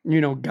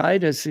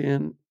 guide us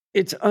in,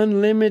 it's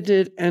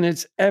unlimited and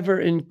it's ever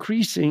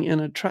increasing in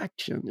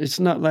attraction. It's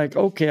not like,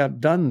 okay, I've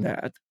done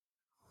that.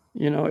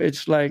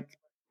 It's like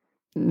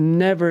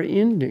never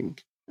ending.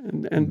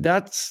 And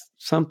that's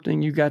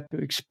something you got to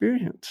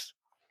experience.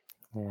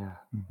 Yeah,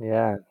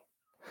 yeah,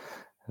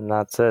 and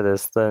that's it.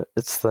 It's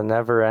the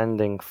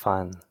never-ending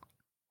fun,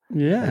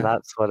 and Yeah.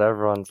 that's what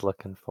everyone's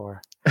looking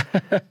for.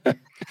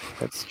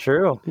 It's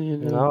true.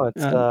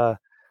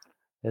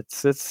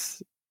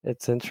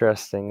 It's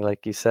interesting.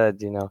 Like you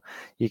said,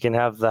 you can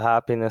have the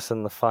happiness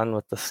and the fun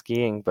with the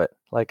skiing, but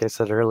like I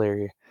said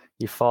earlier,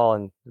 you fall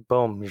and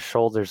boom, your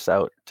shoulder's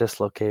out,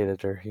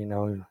 dislocated, or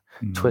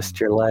twist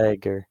your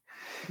leg, or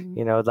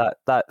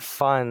that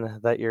fun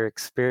that you're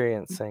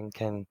experiencing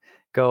can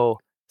go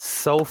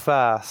so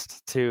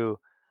fast to,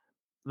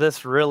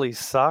 this really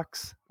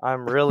sucks.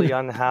 I'm really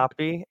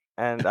unhappy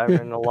and I'm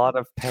in a lot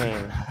of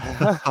pain.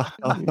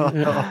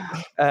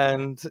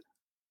 And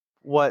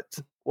what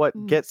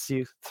gets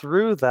you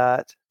through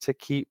that to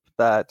keep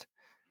that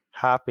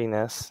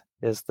happiness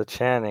is the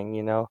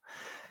chanting.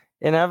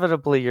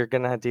 Inevitably you're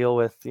going to deal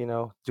with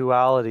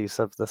dualities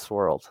of this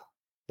world.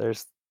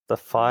 There's the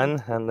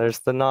fun and there's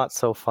the not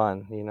so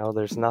fun.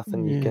 There's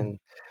nothing you can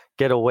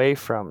get away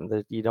from,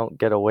 that you don't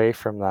get away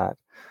from that.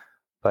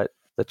 But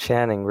the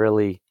chanting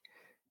really,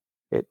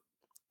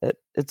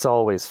 it's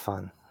always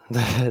fun.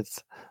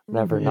 It's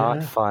never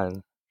not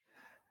fun.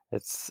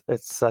 It's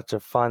such a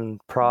fun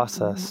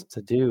process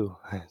to do.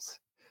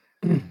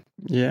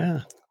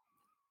 Yeah.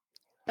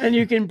 And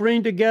you can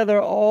bring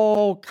together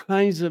all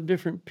kinds of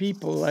different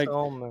people, like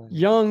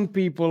young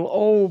people,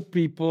 old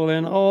people,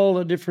 and all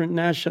the different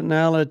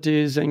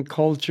nationalities and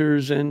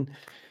cultures and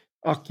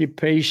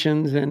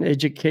occupations and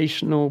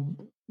educational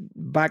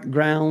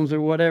backgrounds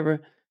or whatever.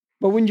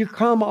 But when you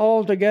come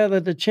all together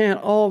to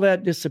chant, all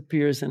that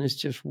disappears and it's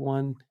just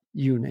one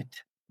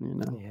unit,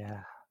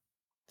 Yeah.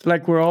 It's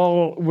like we're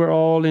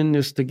all in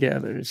this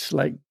together. It's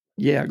like,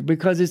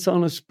 because it's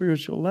on a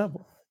spiritual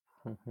level.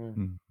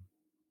 Mm-hmm.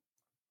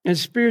 And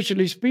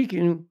spiritually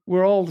speaking,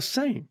 we're all the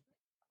same.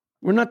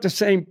 We're not the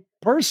same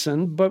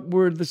person, but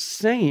we're the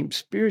same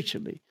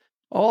spiritually.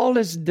 All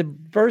this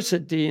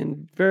diversity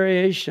and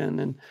variation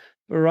and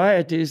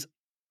variety is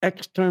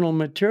external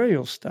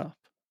material stuff.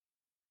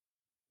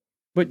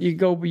 But you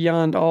go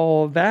beyond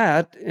all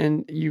that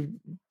and you've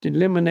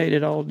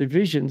eliminated all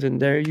divisions, and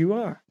there you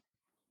are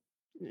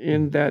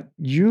in that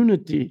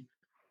unity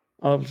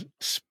of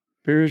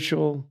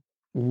spiritual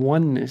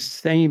oneness,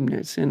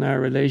 sameness in our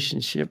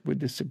relationship with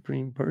the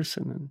Supreme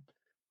Person.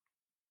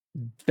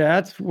 And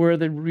that's where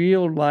the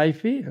real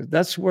life is.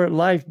 That's where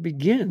life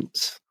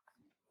begins.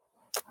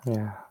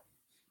 Yeah.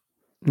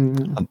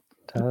 Mm-hmm. It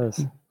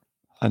does.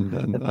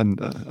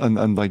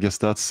 And I guess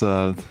that's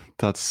a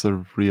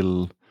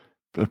real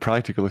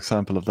practical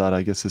example of that,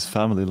 I guess, is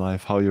family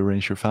life, how you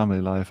arrange your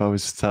family life. I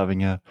was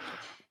having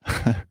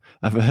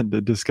I've had a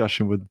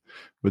discussion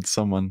with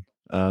someone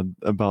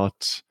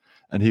about,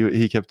 and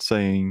he kept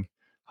saying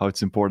how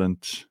it's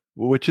important,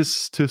 which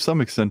is to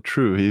some extent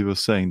true. He was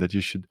saying that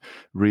you should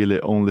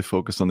really only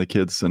focus on the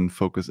kids and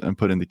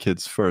put in the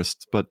kids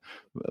first. But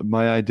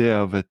my idea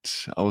of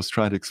it, I was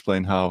trying to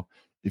explain how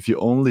if you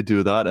only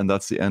do that and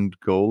that's the end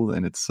goal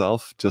in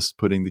itself, just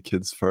putting the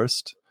kids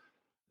first,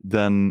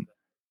 then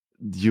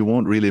you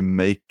won't really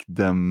make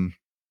them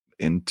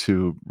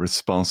into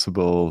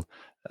responsible,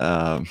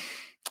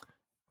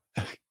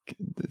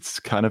 it's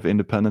kind of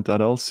independent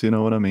adults, you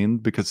know what I mean?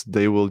 Because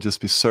they will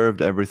just be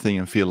served everything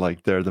and feel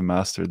like they're the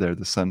master, they're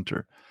the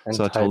center.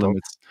 So I told him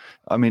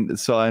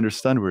so I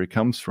understand where it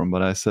comes from,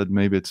 but I said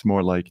maybe it's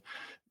more like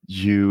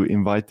you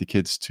invite the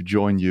kids to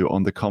join you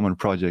on the common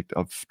project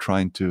of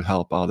trying to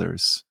help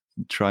others,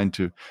 trying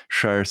to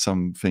share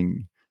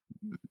something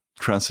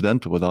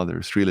transcendental with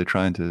others, really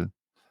trying to,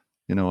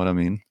 you know what I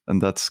mean?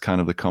 And that's kind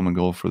of the common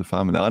goal for the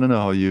family. I don't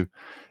know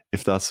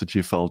if that's what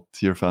you felt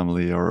your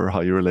family, or how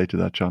you relate to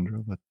that, Chandra,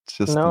 but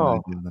just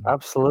no,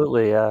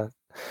 absolutely. Yeah,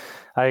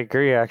 I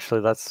agree.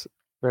 Actually, that's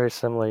very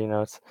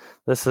similar.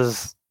 This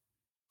is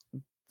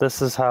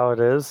how it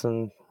is,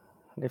 and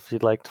if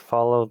you'd like to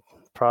follow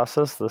the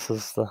process, this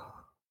is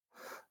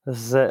this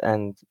is it.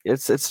 And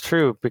it's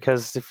true,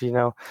 because if you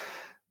know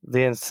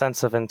the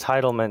sense of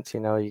entitlement, you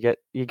know, you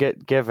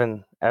get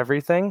given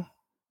everything.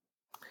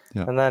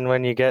 Yeah. And then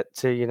when you get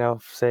to, you know,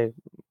 say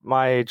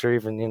my age, or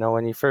even, you know,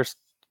 when you first,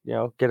 you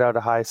know, get out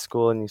of high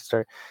school and you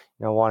start,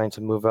 you know, wanting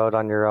to move out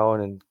on your own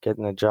and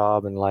getting a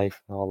job and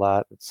life and all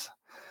that, it's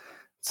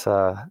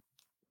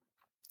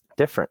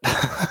different.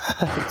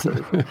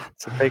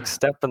 It's a big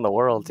step in the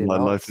world, you know.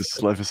 Life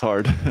is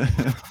hard.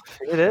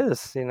 It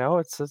is, you know,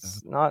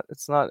 it's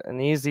not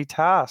an easy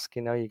task,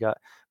 you know. You got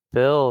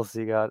bills,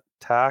 you got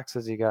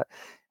taxes, you got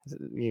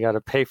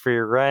to pay for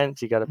your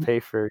rent, you got to pay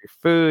for your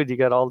food, you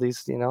got all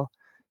these, you know,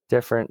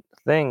 different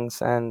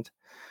things. And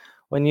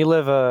when you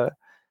live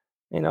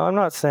you know, I'm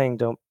not saying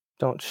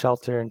don't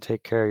shelter and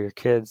take care of your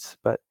kids,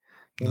 but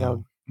you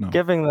know,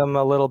 giving them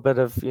a little bit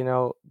of, you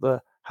know,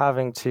 the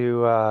having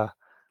to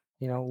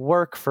you know,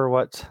 work for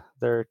what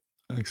they're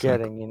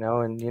getting, you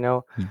know. And you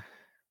know,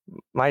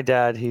 my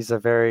dad, he's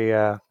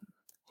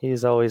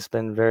always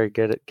been very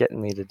good at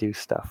getting me to do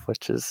stuff,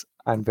 which is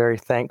I'm very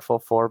thankful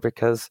for,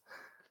 because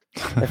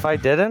if I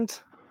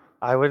didn't,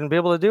 I wouldn't be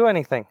able to do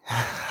anything.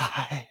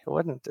 I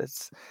wouldn't.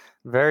 It's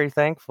very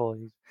thankful.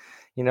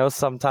 You know,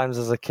 sometimes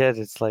as a kid,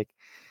 it's like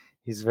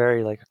he's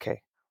very like,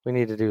 okay, we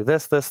need to do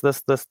this. I'm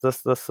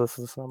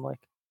like,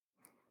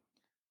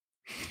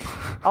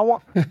 I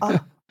want to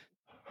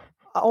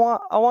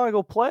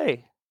go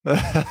play.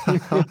 Like,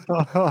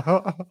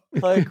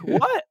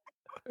 what?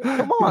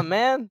 Come on,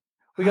 man.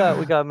 We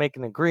got to make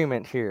an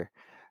agreement here.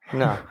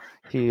 No,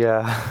 he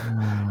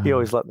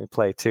always let me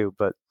play too,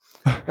 but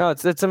no,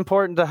 it's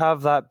important to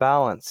have that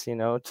balance, you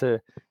know, to,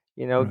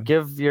 you know,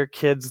 give your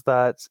kids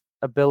that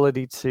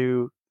ability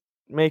to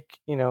make,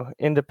 you know,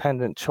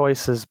 independent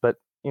choices, but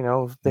you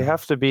know, they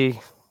have to be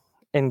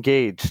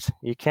engaged.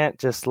 You can't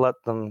just let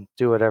them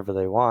do whatever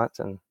they want.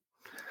 And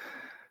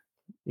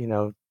you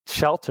know,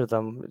 shelter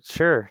them,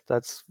 sure,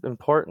 that's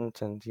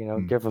important, and you know,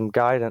 give them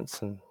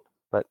guidance,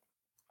 but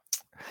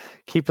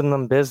keeping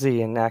them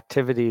busy in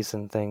activities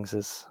and things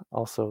is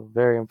also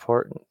very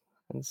important.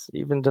 And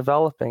even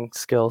developing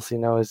skills, you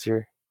know, as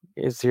you're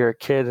a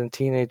kid and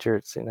teenager,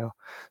 it's, you know,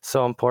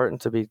 so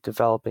important to be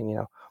developing, you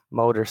know,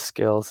 motor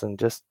skills and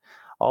just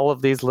all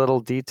of these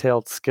little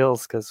detailed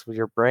skills, because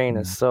your brain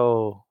is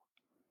so,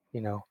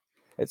 you know,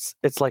 it's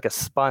like a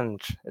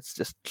sponge. It's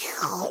just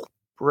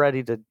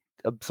ready to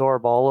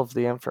absorb all of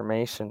the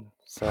information.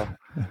 So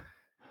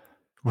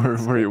were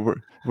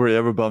you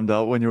ever bummed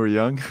out when you were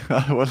young?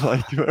 What,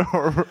 like,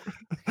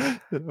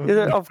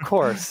 of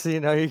course, you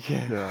know, you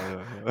can.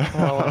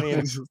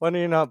 Yeah. When are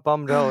you not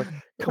bummed out?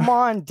 Come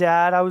on,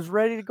 Dad, I was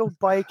ready to go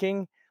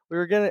biking.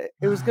 It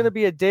was gonna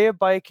be a day of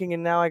biking,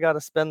 and now I got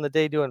to spend the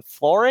day doing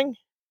flooring.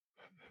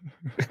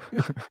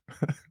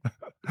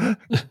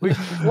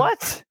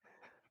 What?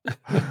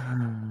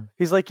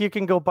 He's like, you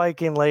can go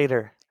biking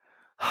later.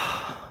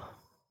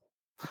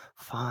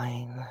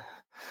 Fine.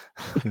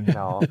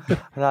 No,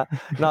 not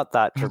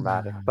that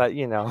dramatic, but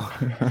you know,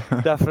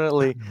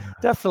 definitely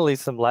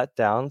some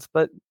letdowns.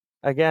 But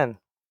again,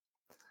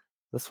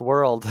 this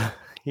world,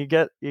 you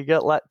get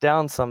let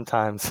down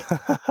sometimes.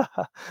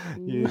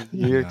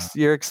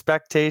 Your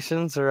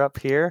expectations are up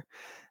here,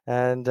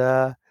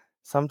 and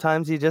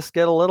sometimes you just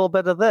get a little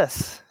bit of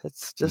this.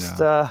 It's just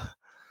the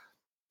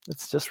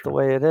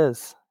way it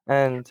is.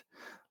 And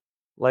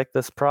like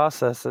this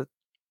process, it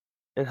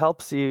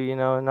helps you, you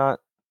know, not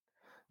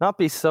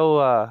be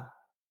so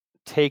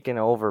taken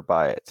over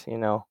by it. You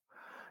know,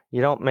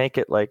 you don't make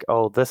it like,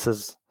 oh, this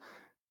is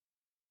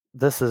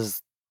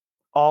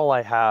all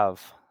I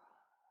have.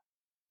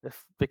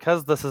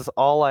 Because this is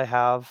all I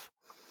have,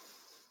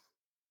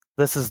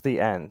 this is the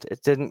end.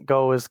 It didn't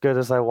go as good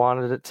as I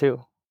wanted it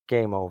to.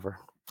 Game over.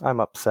 I'm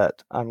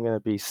upset. I'm going to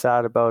be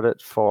sad about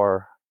it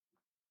for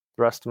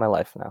the rest of my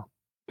life now.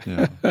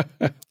 Yeah.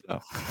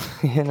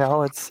 You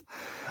know, it's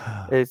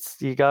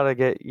you got to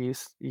get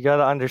used. You got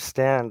to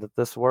understand that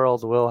this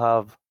world will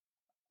have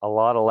a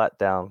lot of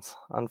letdowns,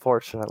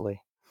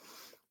 unfortunately.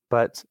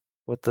 But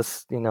with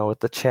this, you know, with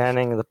the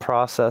chanting, the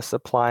process,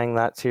 applying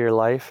that to your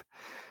life,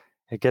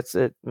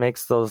 it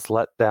makes those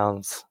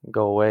letdowns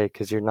go away,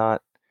 because you're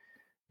not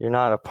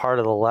a part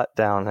of the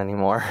letdown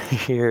anymore.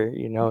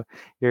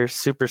 You're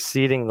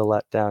superseding the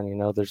letdown. You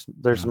know,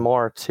 there's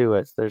more to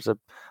it. There's a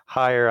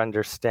higher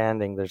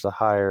understanding. There's a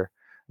higher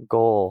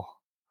goal.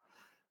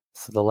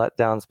 So the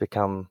letdowns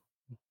become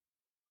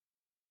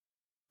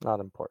not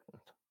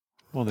important.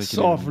 Well,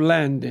 soft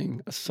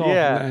landing.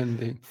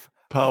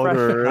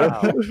 Powder,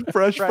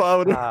 fresh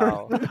powder.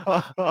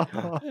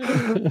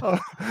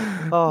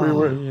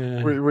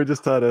 We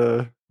just had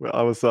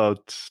I was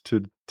out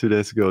 2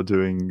 days ago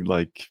doing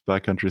like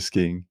backcountry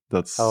skiing.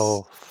 That's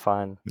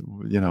fun.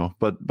 You know,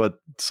 but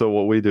so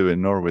what we do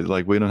in Norway,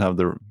 like we don't have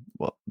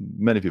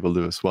many people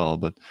do as well,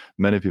 but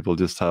many people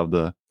just have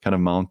the kind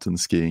of mountain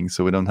skiing.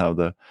 So we don't have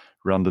the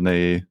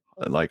randonnée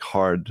like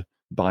hard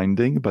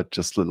binding, but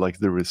just like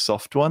the really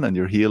soft one, and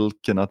your heel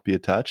cannot be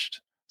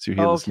attached. So your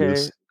heel is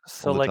loose.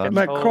 So like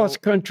cross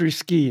country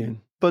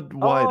skiing, but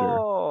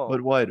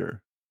wider.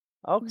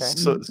 Okay.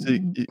 So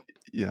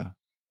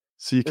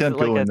So you Is can't it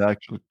like go a in the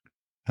actual,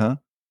 huh?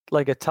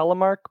 like a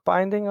telemark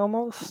binding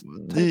almost?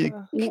 The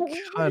kind of,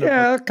 but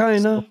Yeah,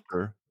 kind of.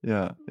 softer.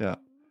 Yeah, yeah.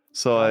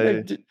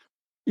 So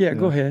Yeah,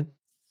 go yeah. ahead.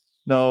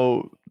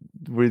 No,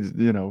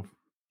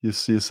 you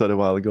said a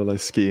while ago, like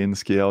ski in,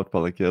 ski out,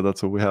 but like, yeah,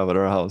 that's what we have at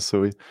our house.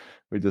 So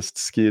we just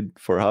skied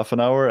for half an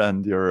hour,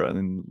 and you're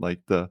in like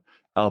the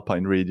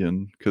alpine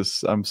region,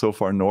 because I'm so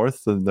far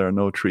north and there are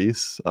no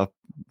trees up.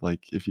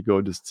 Like if you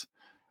go just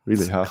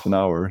really half an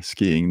hour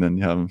skiing, then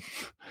you have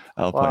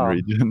alpine Wow.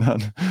 region.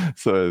 And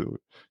so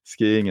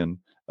skiing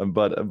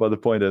but the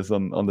point is,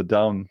 on the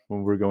down,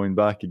 when we're going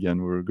back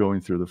again, we're going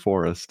through the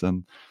forest,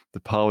 and the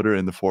powder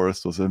in the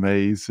forest was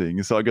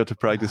amazing. So I got to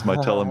practice my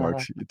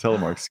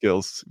telemark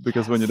skills,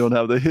 because when you don't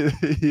have the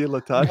heel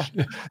attached,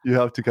 you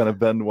have to kind of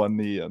bend one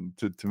knee and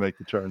to make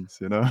the turns,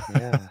 Yeah,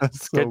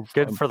 it's So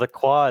good fun. for the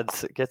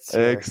quads. It gets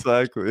you.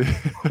 Exactly.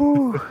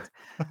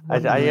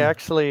 I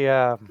actually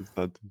Just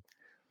had to-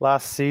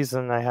 last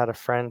season I had a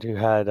friend who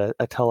had a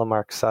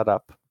telemark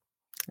setup,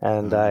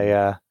 and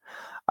I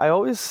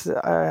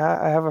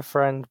have a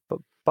friend,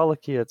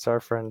 Balakia, it's our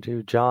friend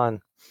who,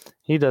 John,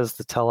 he does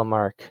the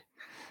telemark,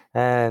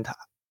 and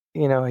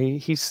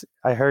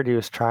I heard he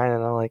was trying,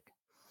 and I'm like,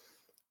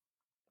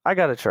 I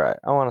gotta try it.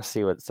 I want to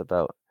see what it's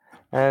about.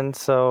 And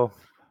so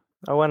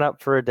I went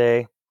up for a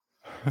day,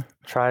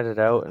 tried it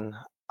out, and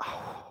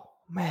oh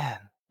man,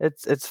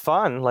 it's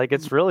fun. Like,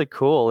 it's really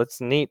cool. It's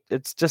neat.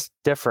 It's just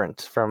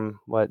different from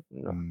what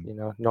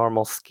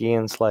normal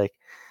skiing's like.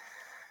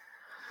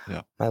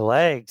 Yeah. My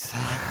legs.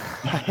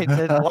 I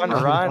did one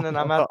run and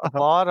I'm at the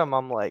bottom.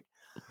 I'm like,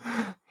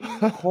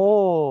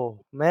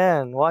 oh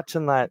man,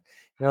 watching that.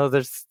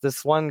 There's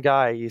this one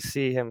guy, you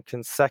see him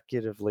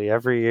consecutively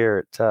every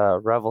year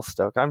at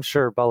Revelstoke. I'm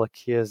sure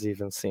Balakia's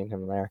even seen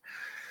him there.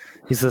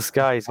 He's this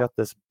guy, he's got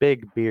this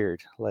big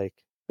beard. Like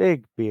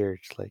he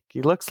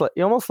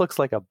almost looks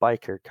like a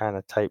biker kind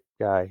of type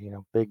guy,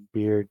 big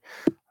beard,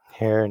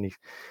 hair, and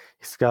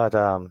he's got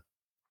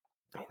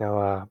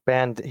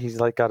he's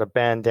like got a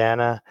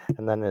bandana,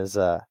 and then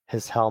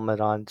his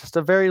helmet on. Just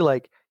a very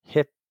like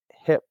hip,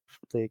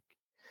 like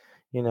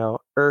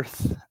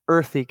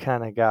earthy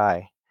kind of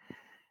guy.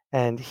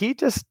 And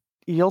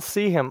you'll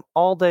see him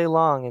all day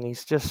long, and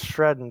he's just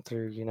shredding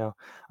through,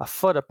 a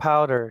foot of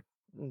powder,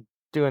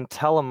 doing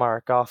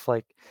telemark off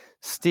like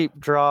steep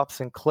drops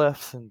and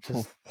cliffs, and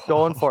just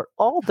going for it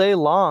all day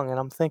long. And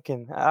I'm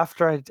thinking,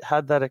 after I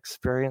had that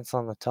experience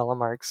on the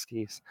telemark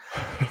skis,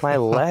 my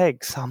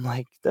legs, I'm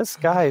like, this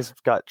guy's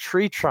got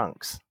tree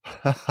trunks.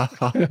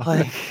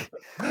 Like,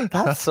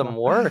 that's some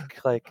work.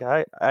 Like,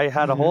 I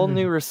had a whole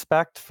new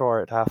respect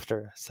for it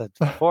after. I said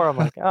before, I'm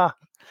like,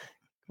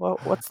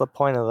 what's the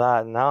point of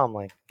that? And now I'm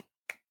like,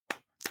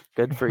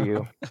 good for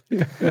you.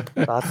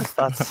 That's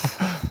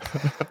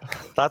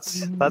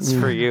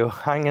for you.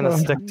 I'm gonna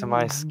stick to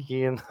my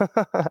skiing.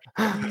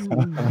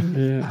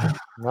 Yeah.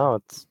 No,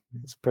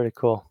 it's pretty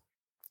cool.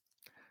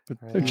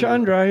 So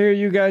Chandra, I hear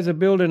you guys are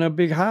building a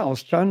big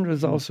house.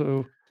 Chandra's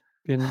also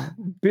been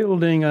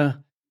building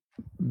a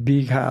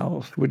big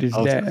house with his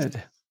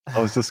dad. I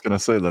was just gonna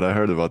say that I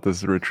heard about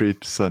this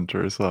retreat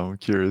center, so I'm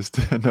curious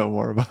to know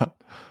more about.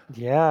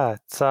 Yeah,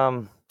 it's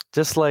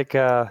just like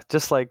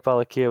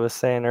Balakia was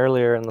saying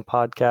earlier in the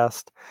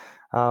podcast,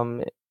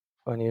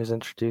 when he was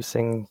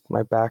introducing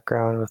my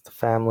background with the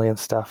family and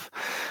stuff.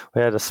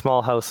 We had a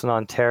small house in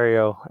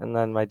Ontario, and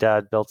then my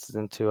dad built it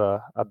into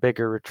a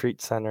bigger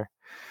retreat center.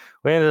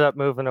 We ended up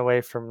moving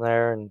away from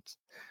there and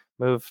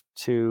moved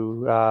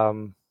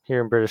to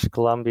here in British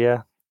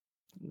Columbia.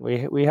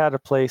 We had a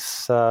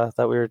place that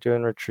we were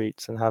doing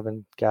retreats and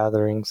having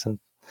gatherings and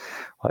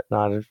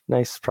whatnot. A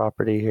nice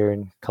property here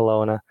in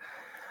Kelowna.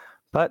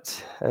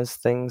 But as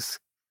things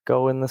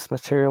go in this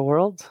material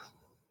world,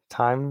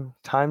 time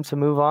to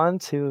move on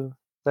to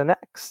the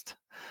next.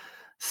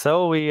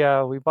 So we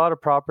bought a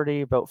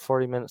property about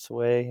 40 minutes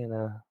away in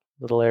a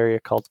little area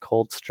called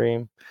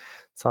Coldstream.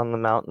 It's on the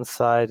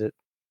mountainside. It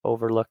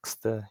overlooks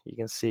you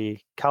can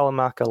see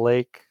Kalamaka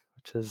Lake,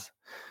 which is,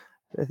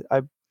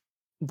 I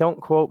don't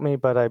quote me,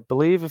 but I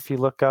believe if you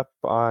look up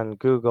on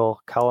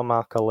Google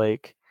Kalamaka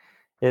Lake,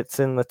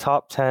 it's in the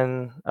top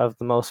 10 of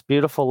the most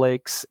beautiful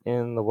lakes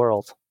in the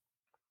world.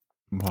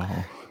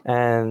 Wow.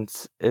 And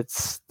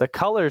it's the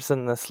colors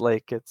in this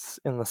lake, it's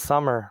in the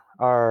summer,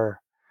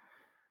 are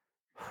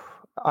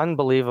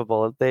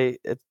unbelievable.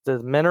 It's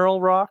the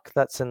mineral rock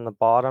that's in the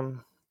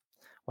bottom.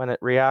 When it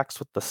reacts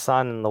with the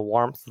sun and the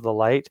warmth of the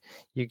light,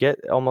 you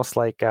get almost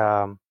like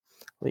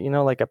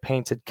like a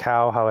painted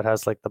cow, how it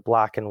has like the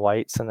black and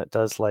whites, and it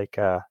does like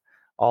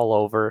all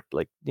over,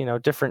 like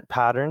different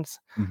patterns.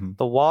 Mm-hmm.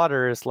 The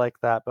water is like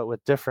that, but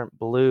with different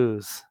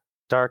blues,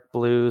 dark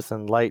blues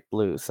and light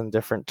blues, and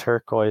different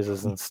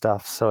turquoises and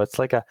stuff. So it's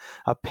like a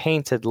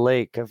painted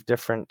lake of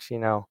different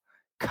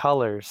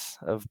colors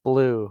of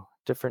blue,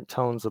 different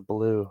tones of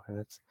blue, and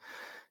it's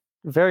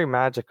very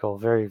magical,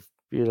 very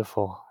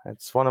beautiful.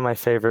 It's one of my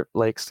favorite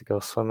lakes to go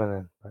swimming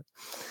in. But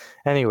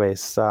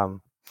anyways, the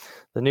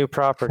new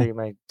property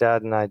my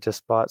dad and I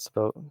just bought is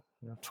about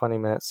 20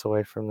 minutes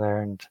away from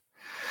there, and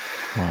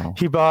Wow.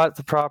 He bought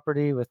the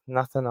property with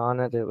nothing on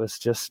it. It was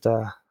just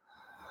a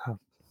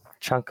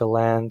chunk of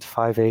land,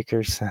 5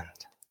 acres, and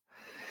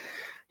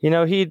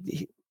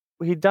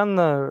he'd done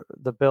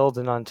the build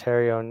in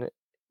Ontario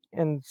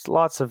and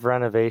lots of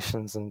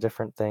renovations and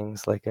different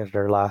things, like at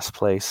our last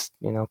place,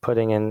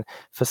 putting in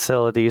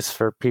facilities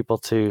for people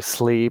to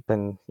sleep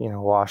and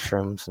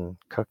washrooms and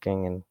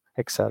cooking and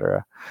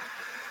etc.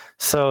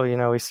 So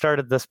we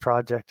started this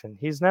project, and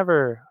we've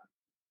never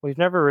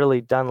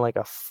really done like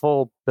a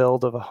full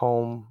build of a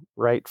home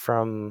right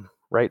from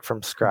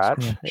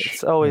scratch.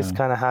 It's always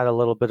kind of had a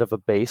little bit of a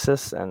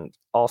basis, and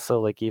also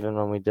like even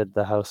when we did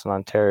the house in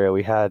Ontario,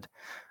 we had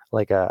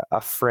like a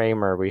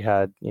framer. We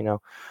had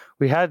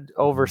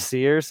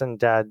overseers, and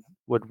Dad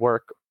would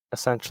work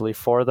essentially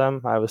for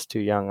them. I was too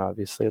young,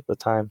 obviously, at the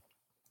time.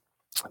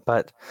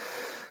 But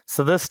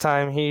so this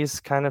time he's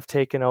kind of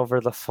taken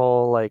over the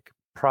full like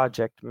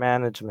project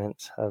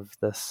management of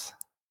this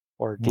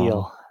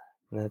ordeal. Wow.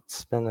 And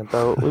it's been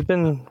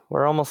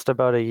we're almost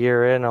about a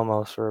year in,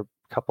 almost. We're a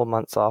couple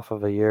months off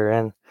of a year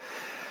in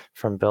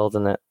from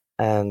building it.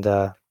 And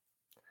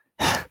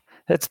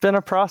it's been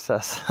a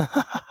process.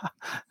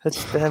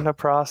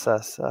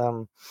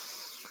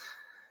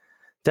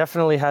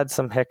 Definitely had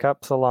some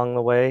hiccups along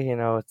the way.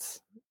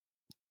 It's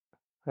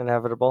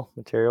inevitable,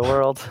 material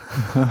world.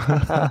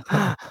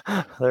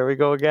 There we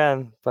go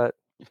again. But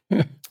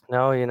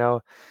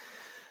no,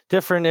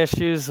 different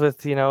issues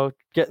with,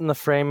 getting the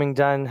framing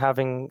done,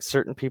 having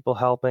certain people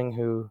helping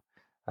who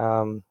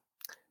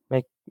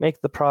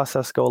make the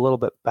process go a little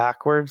bit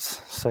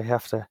backwards. So you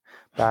have to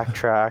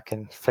backtrack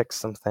and fix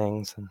some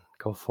things and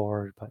go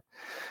forward. But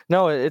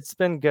no, it's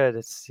been good.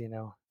 It's,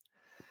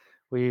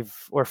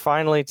 we're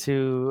finally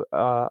to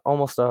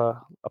almost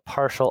a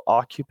partial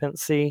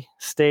occupancy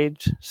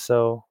stage.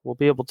 So we'll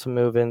be able to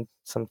move in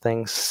some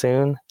things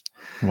soon.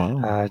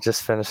 Wow.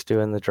 Just finished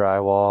doing the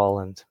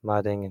drywall and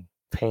mudding and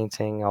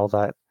painting, all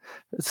that.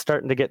 It's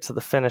starting to get to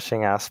the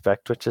finishing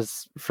aspect, which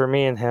is, for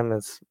me and him,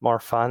 is more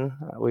fun.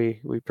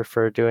 We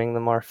prefer doing the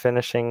more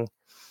finishing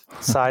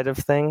side of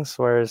things,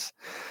 whereas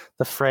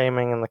the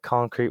framing and the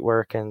concrete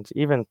work and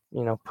even,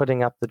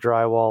 putting up the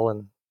drywall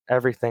and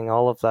everything,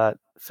 all of that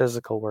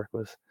physical work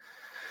was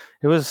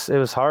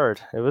hard.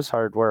 It was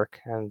hard work,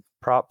 and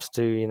props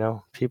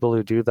to, people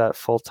who do that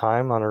full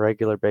time on a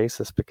regular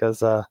basis,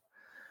 because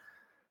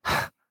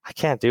I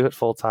can't do it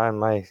full time.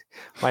 My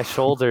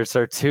shoulders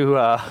are too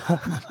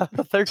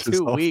they're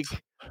too weak.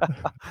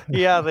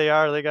 Yeah, they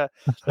are.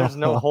 There's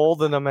no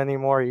holding them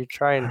anymore. You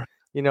try and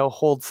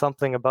hold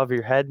something above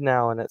your head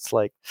now, and it's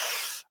like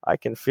I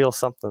can feel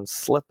something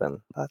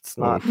slipping. That's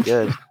not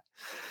good.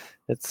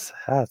 It's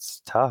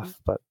tough.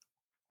 But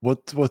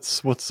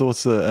what's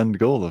the end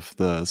goal of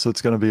so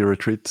it's going to be a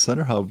retreat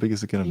center? How big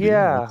is it going to be?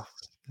 Yeah.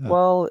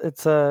 Well,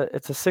 it's a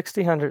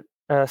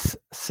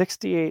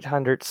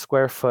 6,800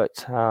 square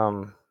foot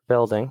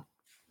building.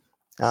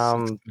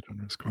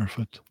 6,800 square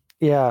foot.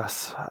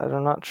 Yes,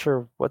 I'm not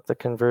sure what the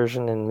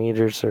conversion in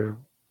meters or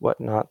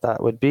whatnot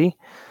that would be.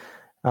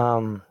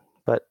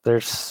 But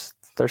there's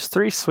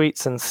 3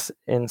 suites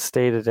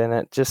instated in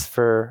it,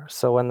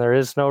 so when there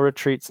is no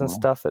retreats and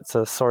stuff, it's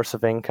a source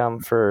of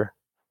income for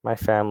my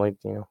family,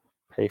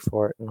 pay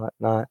for it and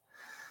whatnot.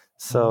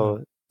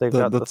 So they've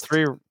got the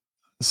 3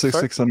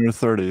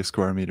 630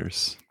 square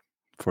meters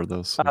for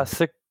those.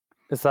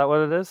 Is that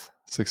what it is?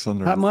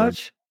 600. How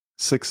much?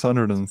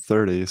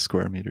 630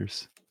 square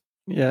meters.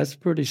 Yeah, it's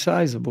pretty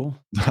sizable.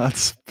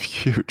 That's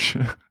huge.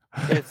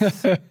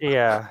 It's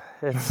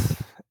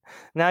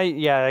now.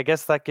 Yeah, I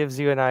guess that gives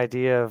you an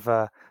idea of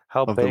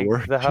how big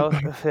the house.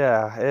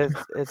 Yeah,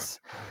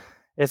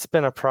 it's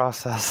been a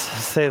process, to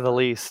say the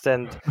least,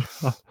 and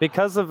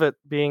because of it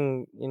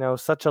being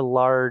such a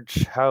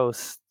large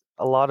house,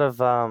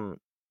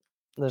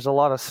 there's a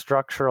lot of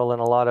structural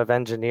and a lot of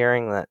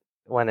engineering that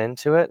went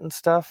into it and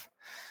stuff.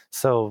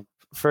 So,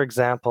 for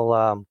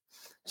example,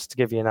 just to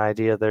give you an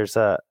idea, there's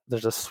a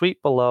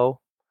suite below.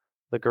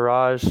 The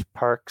garage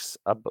parks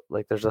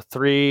there's a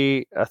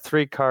three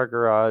car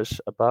garage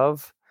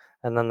above,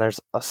 and then there's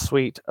a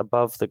suite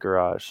above the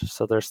garage.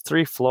 So there's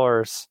 3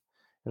 floors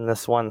in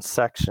this one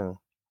section.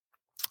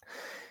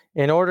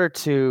 In order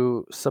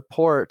to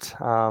support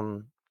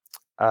a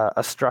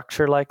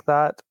structure like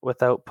that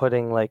without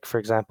putting, like, for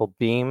example,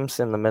 beams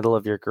in the middle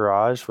of your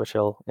garage, which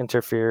will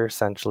interfere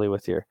essentially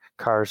with your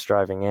cars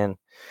driving in,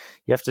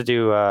 you have to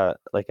do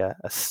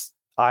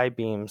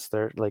I-beams.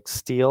 They're like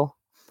steel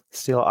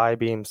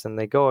I-beams, and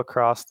they go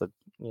across with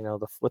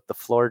the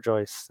floor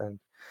joists, and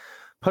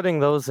putting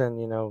those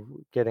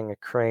in, getting a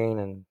crane,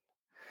 and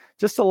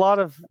just a lot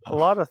of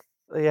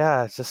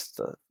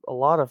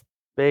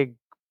big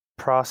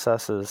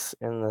processes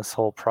in this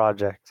whole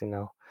project,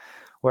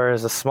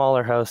 whereas a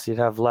smaller house, you'd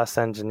have less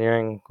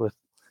engineering with,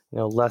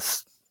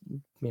 less,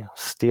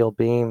 steel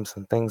beams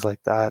and things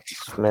like that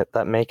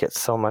make it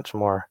so much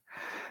more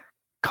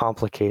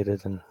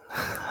complicated, and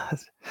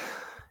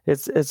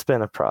it's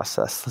been a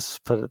process. Let's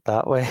put it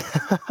that way.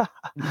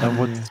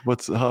 And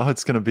what's how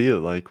it's gonna be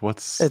like?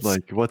 What's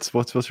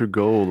your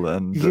goal?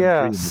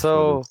 And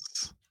so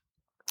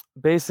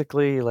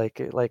basically,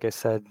 like I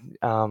said,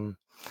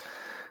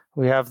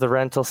 we have the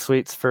rental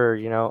suites for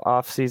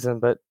off season,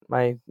 but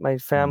my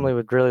family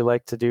would really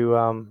like to do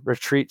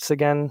retreats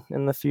again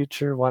in the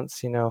future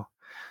once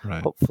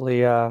Right.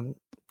 hopefully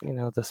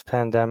this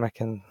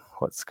pandemic and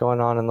what's going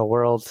on in the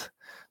world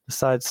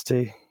decides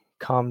to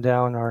calm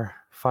down or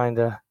find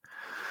a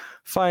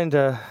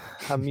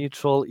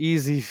mutual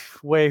easy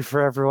way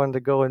for everyone to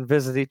go and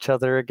visit each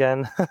other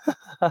again.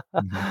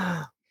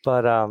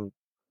 But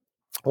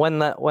when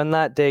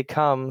that day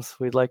comes,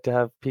 we'd like to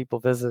have people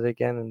visit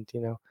again and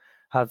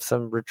have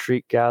some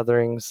retreat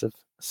gatherings of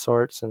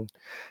sorts and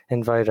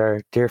invite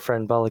our dear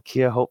friend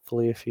Balakia,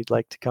 hopefully, if he'd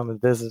like to come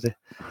and visit,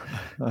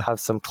 have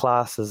some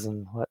classes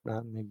and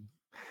whatnot.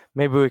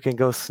 Maybe we can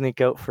go sneak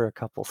out for a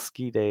couple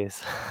ski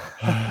days.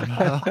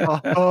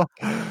 Am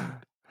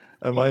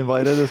I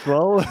invited as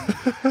well?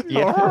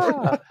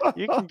 Yeah,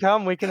 you can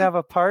come. We can have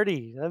a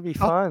party. That'd be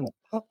fun.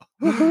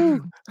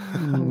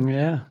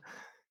 Yeah.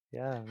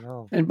 Yeah,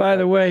 no. And by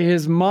the way,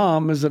 his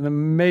mom is an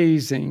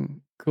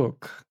amazing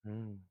cook.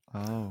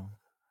 Oh.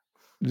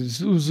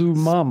 Zuzu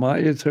Mama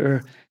is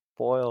her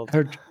Spoiled.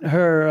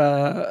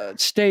 her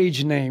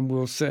stage name,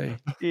 we'll say.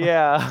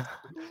 Yeah.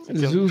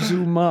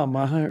 Zuzu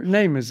Mama. Her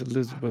name is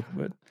Elizabeth,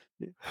 but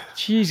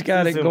she's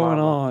got it Zuzu going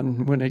Mama.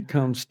 on when it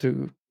comes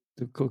to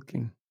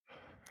cooking.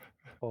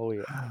 Oh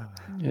yeah.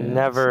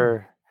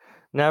 Yeah,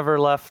 Never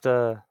left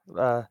a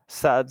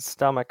sad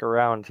stomach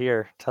around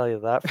here. Tell you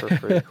that for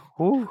free.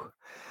 Whew.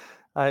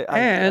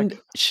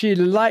 And she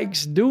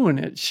likes doing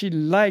it. She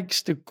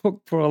likes to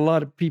cook for a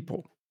lot of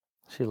people.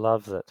 She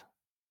loves it.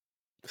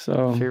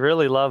 So she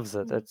really loves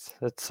it. It's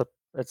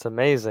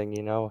amazing.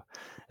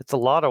 It's a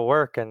lot of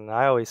work, and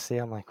I always see.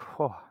 I'm like,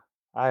 whoa.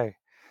 I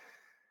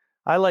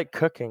like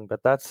cooking, but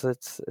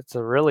it's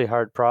a really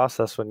hard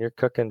process when you're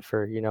cooking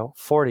for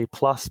 40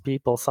 plus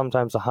people,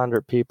 sometimes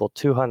 100 people,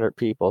 200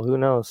 people, who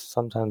knows,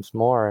 sometimes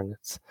more, and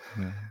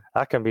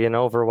that can be an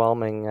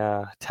overwhelming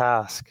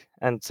task.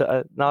 And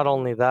to, not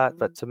only that,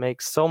 but to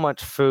make so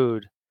much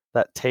food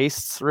that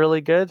tastes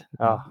really good.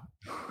 Oh,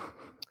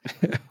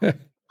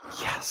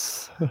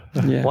 yes.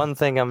 Yeah. One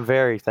thing I'm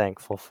very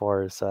thankful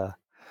for is the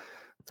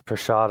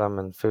prasadam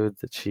and food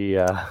that she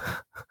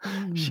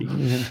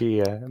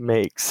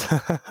makes.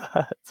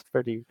 It's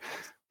pretty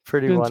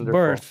Since wonderful.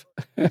 Birth.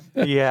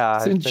 Yeah,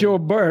 since your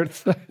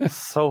birth.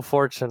 So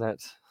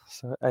fortunate.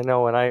 So I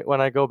know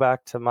when I go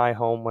back to my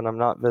home when I'm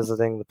not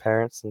visiting the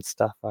parents and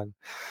stuff, I'm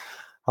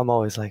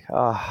always like,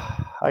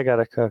 I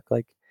gotta cook.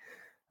 Like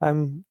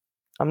I'm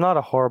not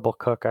a horrible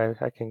cook. I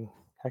can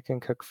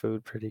cook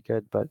food pretty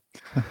good, but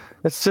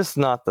it's just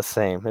not the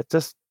same.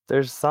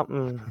 There's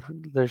something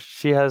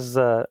she has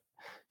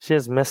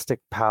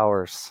mystic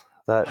powers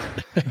that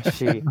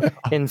she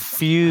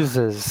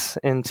infuses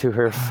into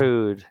her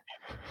food,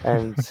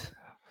 and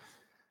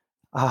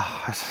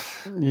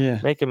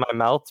making my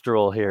mouth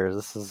drool here.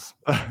 This is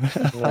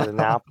a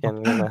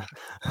napkin.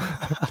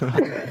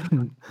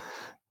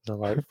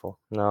 Delightful.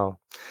 No,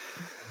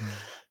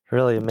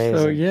 really amazing.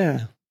 So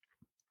yeah,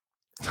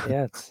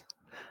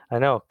 I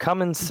know.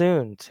 Coming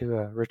soon to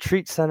a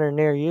retreat center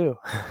near you.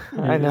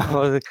 I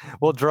know.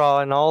 We'll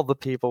draw in all the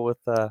people with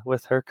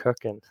her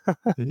cooking.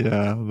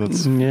 Yeah,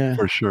 that's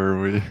for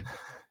sure. We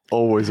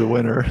always a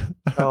winner.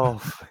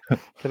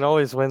 Can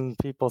always win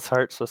people's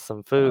hearts with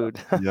some food.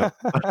 Yeah.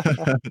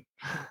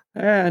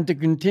 And to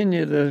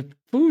continue the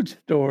food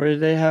story,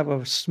 they have a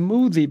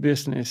smoothie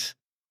business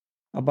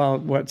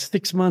about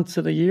 6 months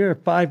of the year,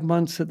 5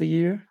 months of the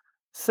year?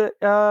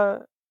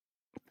 4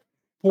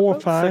 or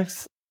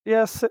 5?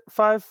 Yes,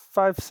 5,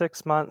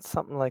 6 months,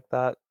 something like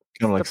that.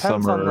 Kind of like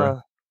Depends summer.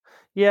 on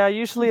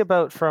usually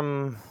about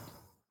from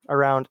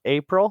around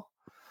April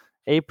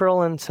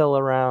until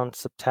around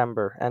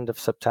September, end of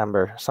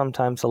September.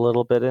 Sometimes a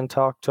little bit into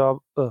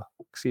October.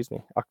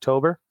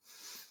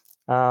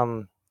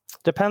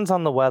 Depends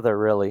on the weather,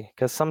 really,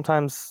 because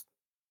sometimes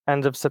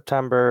end of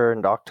September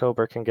and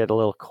October can get a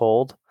little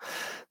cold,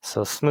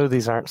 so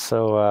smoothies aren't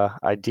so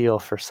ideal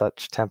for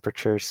such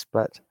temperatures.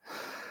 But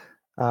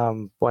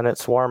when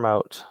it's warm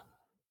out,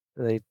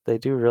 they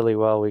do really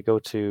well. We go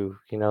to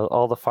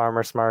all the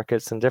farmers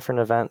markets and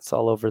different events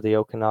all over the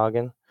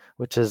Okanagan,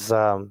 which is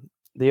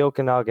the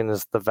Okanagan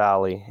is the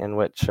valley in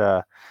which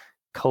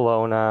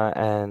Kelowna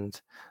and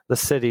the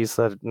cities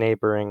that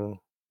neighboring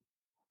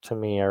to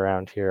me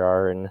around here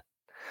are in.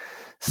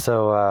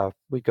 So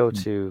we go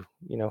to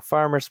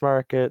farmers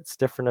markets,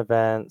 different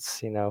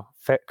events,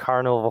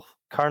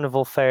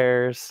 carnival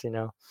fairs,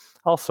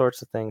 all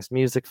sorts of things,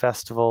 music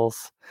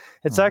festivals.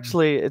 It's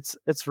actually it's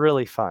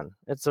really fun.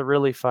 It's a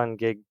really fun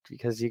gig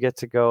because you get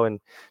to go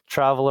and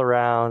travel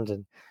around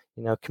and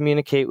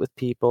communicate with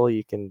people.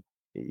 You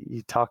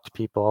talk to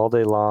people all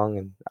day long,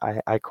 and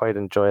I quite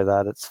enjoy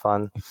that. It's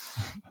fun.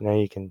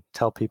 You can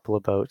tell people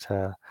about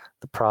the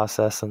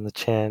process and the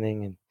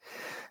chanting, and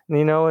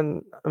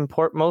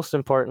most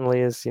importantly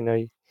is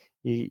you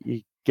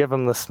give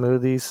them the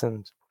smoothies,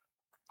 and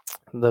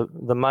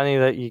the money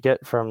that you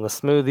get from the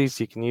smoothies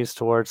you can use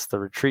towards the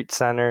retreat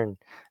center and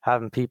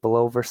having people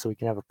over so we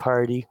can have a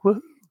party.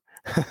 Woo!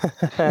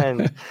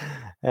 and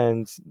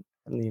and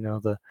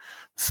the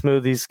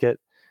smoothies get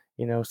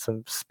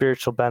some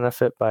spiritual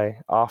benefit by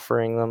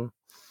offering them,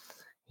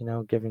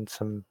 giving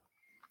some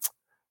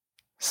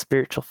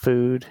spiritual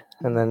food,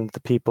 and then the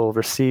people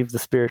receive the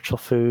spiritual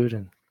food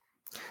and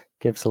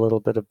gives a little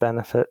bit of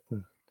benefit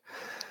and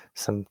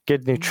some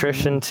good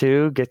nutrition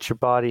too, get your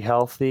body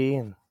healthy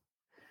and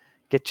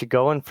get you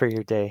going for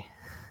your day.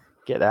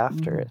 Get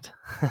after it.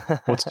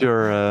 What's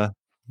your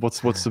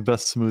what's the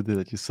best smoothie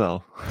that you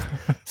sell?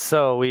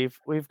 So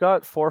we've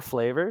got 4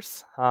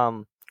 flavors.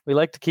 We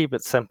like to keep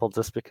it simple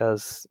just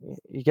because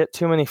you get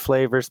too many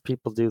flavors.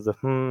 People do the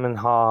and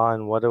ha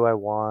and what do I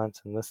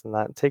want and this and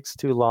that. It takes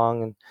too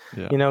long, and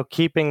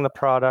keeping the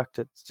product,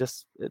 it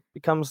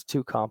becomes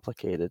too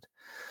complicated.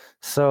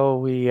 So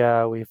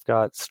we've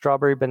got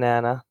strawberry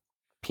banana,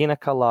 pina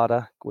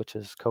colada, which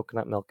is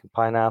coconut milk and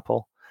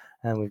pineapple,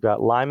 and we've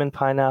got lime and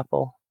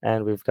pineapple,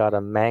 and we've got a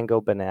mango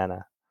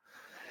banana.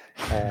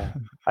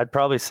 I'd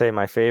probably say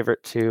my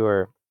favorite 2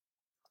 are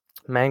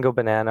mango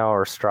banana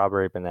or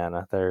strawberry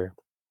banana. They're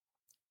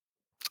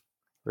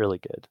really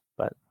good,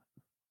 but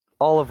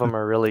all of them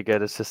are really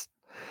good. It's just,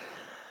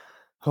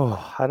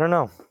 I don't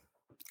know,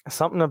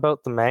 something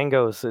about the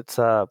mangoes. It's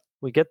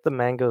we get the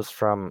mangoes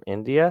from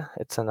India.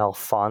 It's an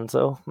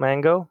Alfonso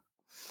mango,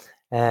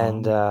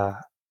 and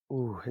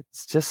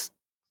it's just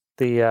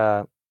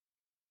it's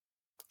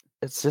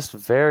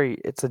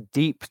a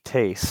deep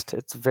taste.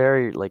 It's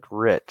very like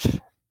rich,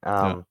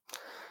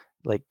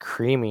 like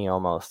creamy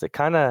almost. It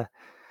kind of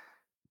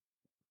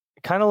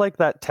like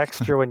that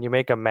texture when you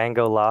make a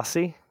mango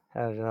lassi. I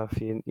don't know if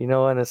you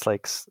know, and it's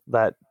like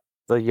that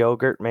the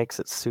yogurt makes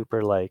it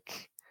super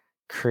like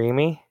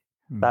creamy.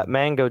 That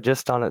mango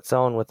just on its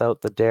own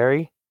without the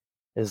dairy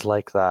is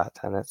like that,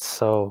 and it's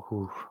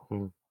so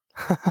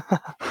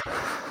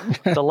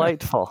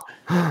delightful.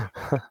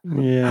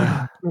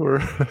 Yeah.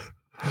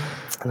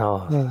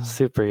 No,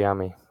 super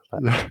yummy.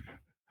 But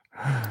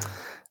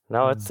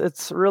no,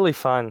 it's really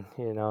fun.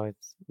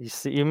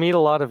 You meet a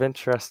lot of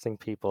interesting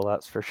people,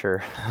 that's for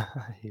sure.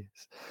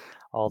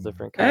 All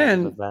different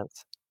kinds of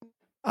events.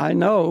 I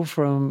know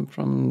from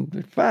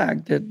the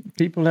fact that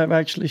people have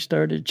actually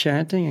started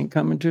chanting and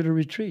coming to the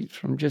retreats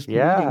from just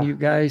meeting you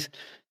guys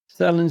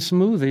selling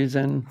smoothies,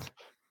 and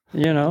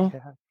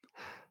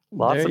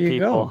lots there of you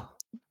people. Go.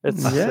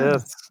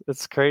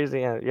 It's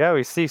crazy. Yeah,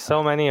 we see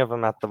so many of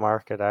them at the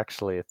market.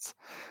 Actually, it's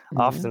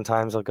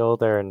oftentimes I'll go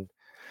there, and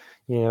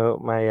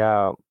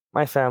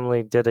my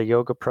family did a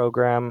yoga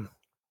program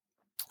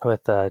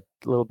with a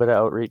little bit of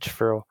outreach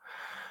for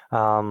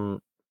I'd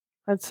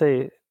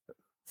say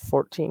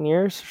 14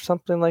 years or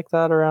something like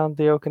that around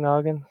the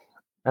Okanagan.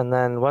 And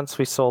then once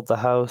we sold the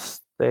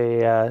house,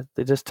 they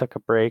just took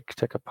a break,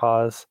 took a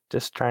pause,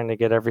 just trying to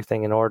get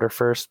everything in order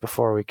first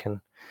before we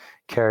can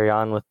carry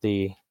on with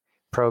the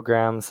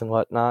programs and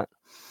whatnot.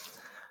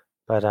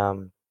 But as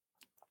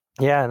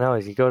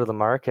you go to the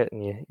market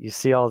and you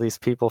see all these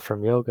people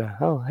from yoga.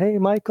 Oh, hey,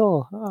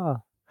 Michael.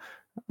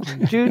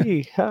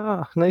 Judy.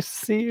 Nice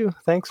to see you.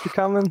 Thanks for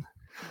coming.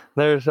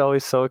 They're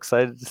always so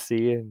excited to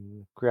see you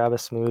and grab a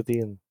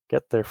smoothie and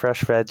get their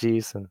fresh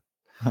veggies, and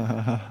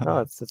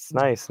it's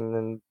nice. And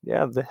then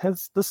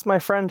this is my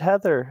friend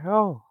Heather.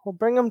 Oh, we'll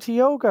bring them to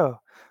yoga.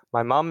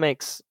 My mom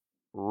makes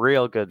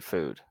real good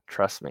food,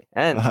 trust me,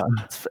 and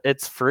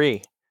it's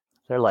free.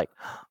 They're like,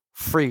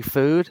 free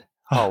food?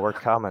 Oh, we're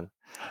coming.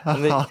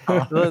 And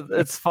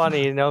it's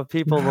funny,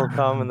 people will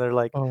come and they're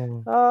like,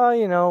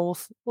 we'll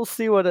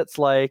see what it's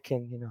like,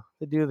 and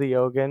they do the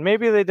yoga, and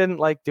maybe they didn't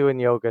like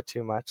doing yoga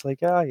too much, like,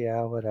 oh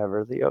yeah,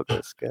 whatever, the yoga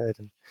is good,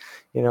 and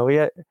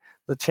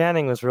the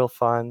chanting was real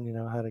fun,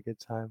 had a good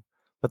time.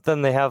 But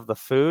then they have the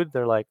food,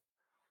 they're like,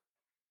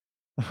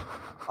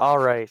 all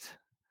right,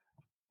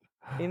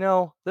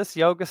 this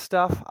yoga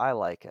stuff, I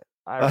like it,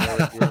 I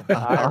really do.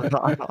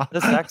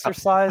 This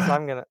exercise,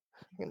 I'm gonna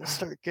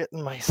start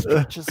getting my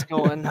stretches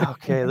going.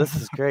 Okay, this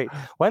is great.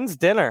 When's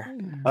dinner?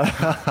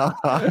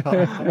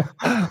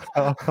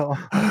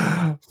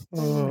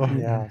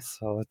 Yeah,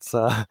 so it's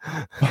the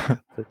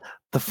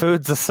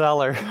food's a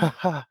seller.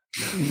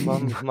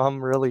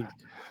 Mom really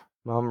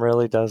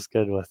does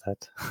good with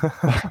it.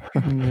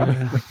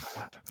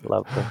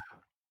 Love them.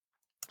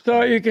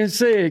 So you can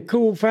see,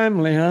 cool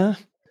family, huh?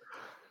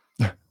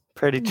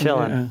 Pretty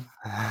chilling.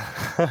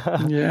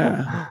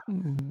 Yeah.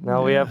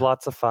 No, we have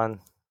lots of fun,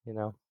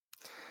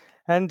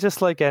 And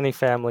just like any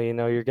family,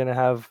 you're gonna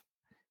have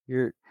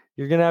your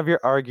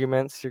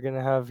arguments. You're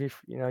gonna have you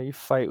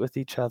fight with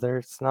each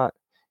other. You're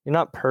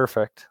not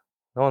perfect.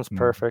 No one's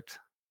perfect.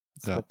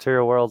 It's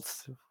material world.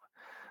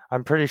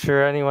 I'm pretty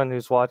sure anyone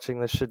who's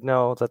watching this should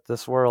know that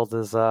this world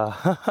is an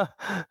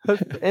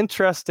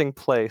interesting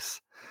place,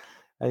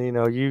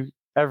 and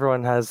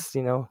everyone has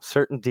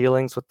certain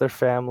dealings with their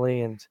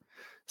family, and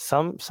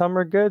some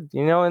are good,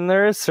 and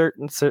there is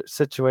certain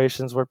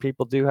situations where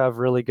people do have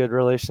really good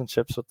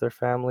relationships with their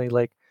family,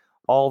 like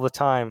all the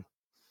time.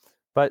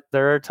 But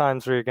there are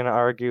times where you're going to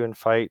argue and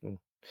fight and,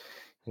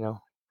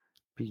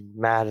 be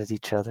mad at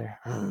each other.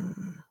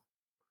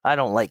 I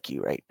don't like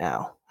you right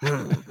now.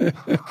 And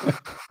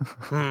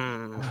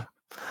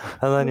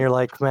then you're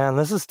like, man,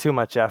 this is too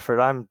much effort.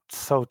 I'm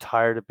so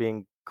tired of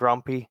being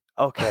grumpy.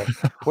 Okay,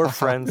 we're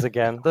friends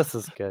again. This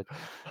is good.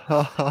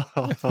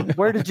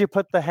 Where did you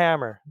put the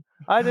hammer?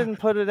 I didn't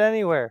put it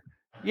anywhere.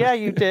 Yeah,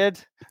 you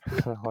did.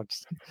 No,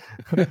 just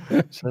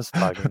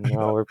bugging.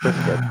 No, we're pretty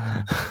good.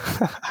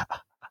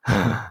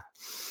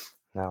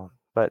 No,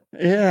 but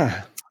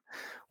Yeah.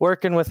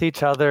 working with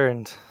each other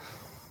and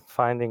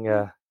finding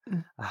a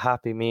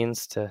happy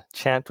means to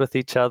chant with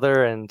each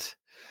other, and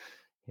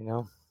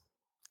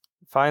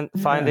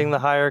finding the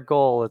higher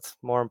goal. It's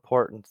more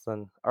important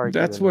than arguing.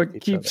 That's what with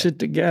each keeps other. it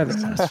together.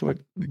 That's what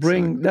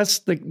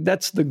Exactly.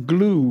 that's the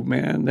glue,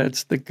 man.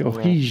 That's the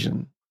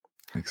cohesion.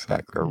 That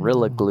Exactly.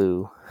 gorilla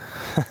glue.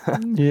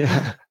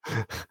 Yeah.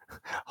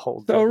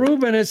 Hold So it.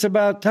 Ruben, it's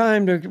about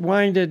time to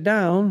wind it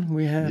down.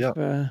 We have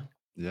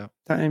Yeah.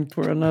 time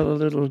for another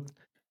little,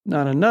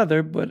 not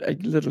another, but a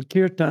little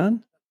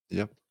kirtan.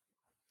 Yep.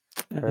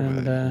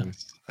 And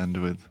Let's end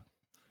with.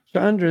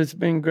 Chandra, it's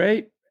been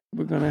great.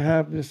 We're going to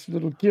have this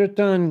little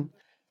kirtan.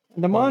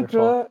 The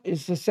Wonderful. mantra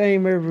is the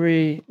same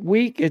every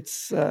week.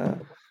 It's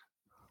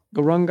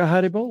Gauranga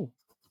Haribol.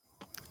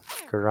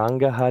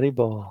 Garanga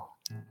Haribol.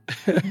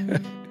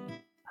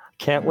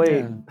 Can't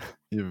wait.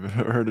 You've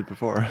heard it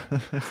before.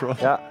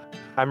 Yeah,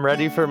 I'm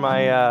ready for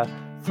my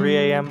 3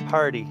 a.m.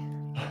 party.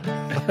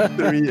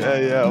 3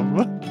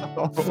 a.m.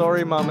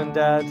 Sorry, Mom and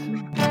Dad.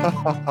 You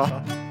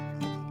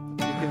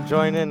can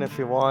join in if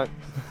you want.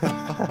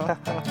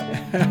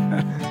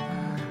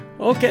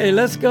 Okay,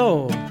 let's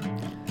go.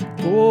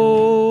 Oh,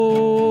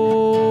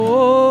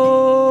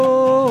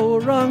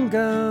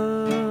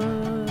 Ranga.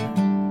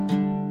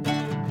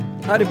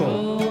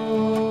 Haribol.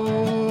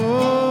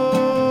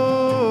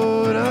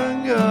 Oh,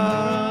 Ranga.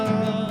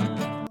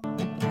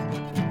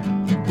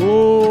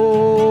 Oh,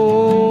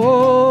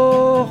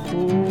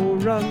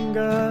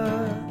 Ranga.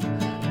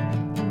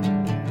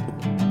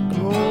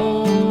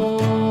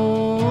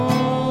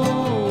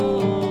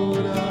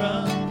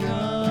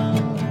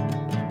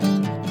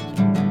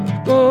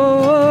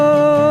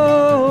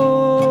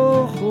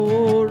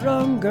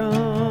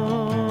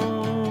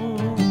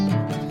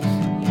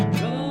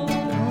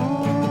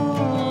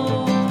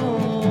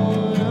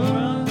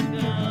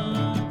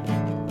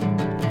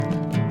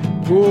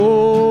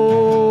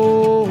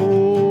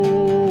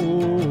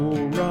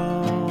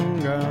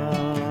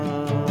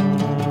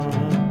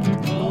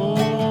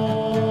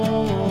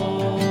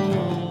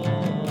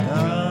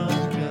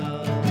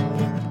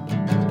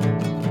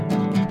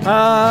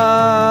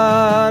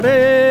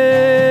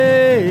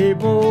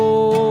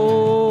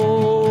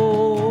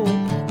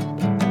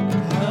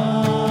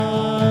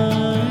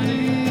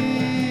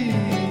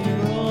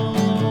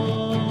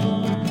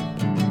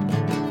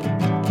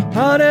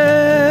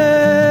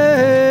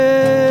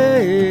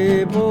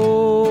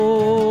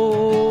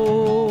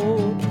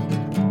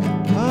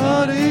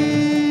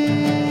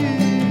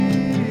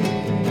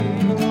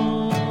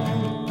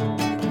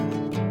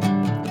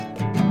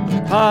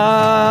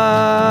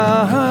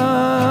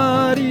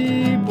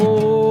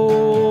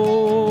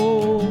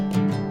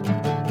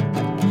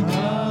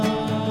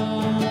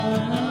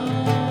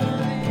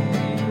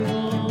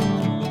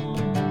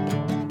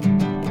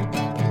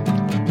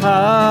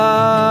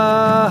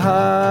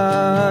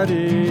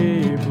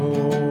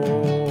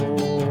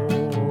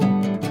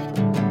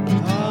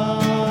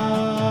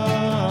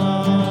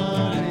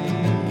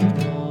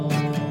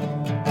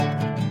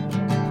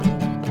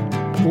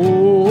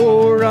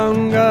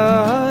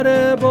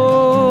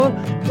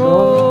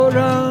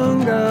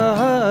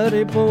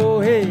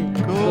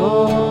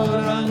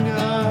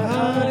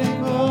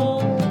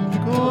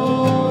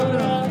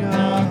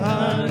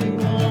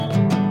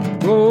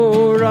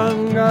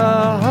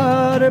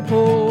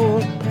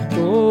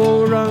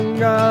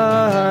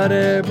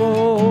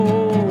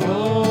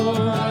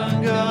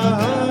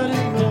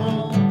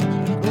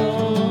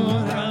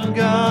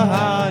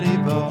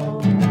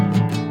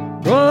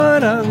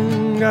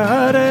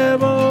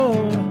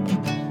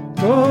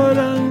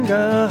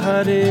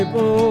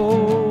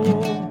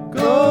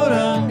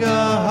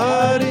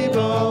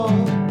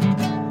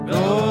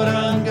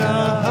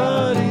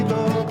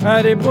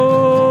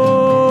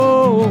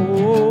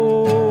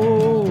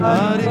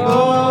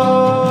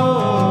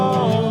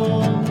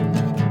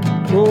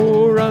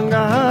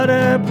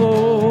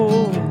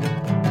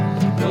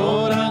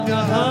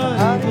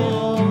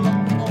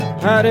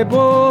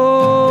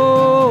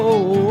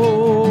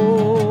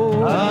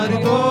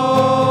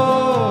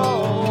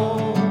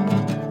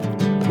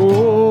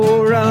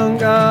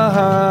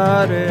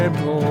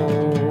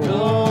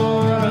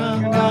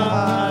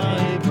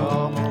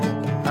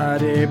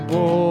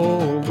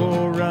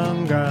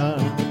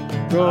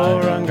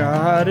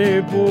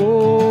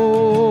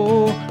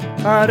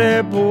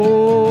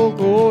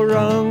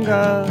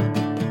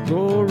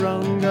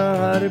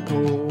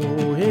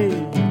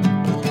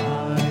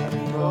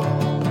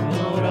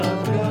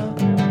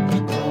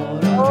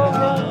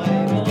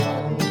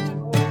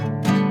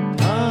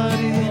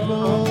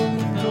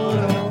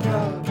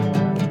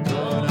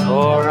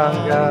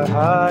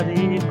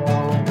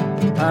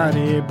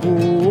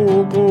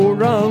 Haribol,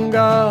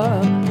 Gauranga,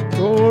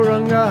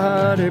 Gauranga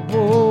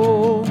Haribo.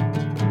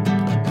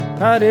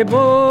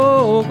 Haribo,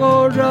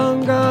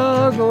 Gauranga,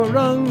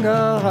 Gauranga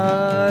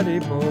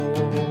Haribo.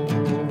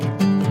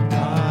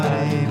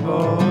 Haribo,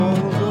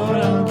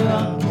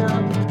 Gauranga,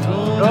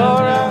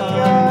 Gauranga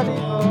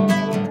Haribo,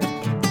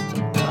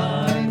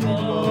 Haribo,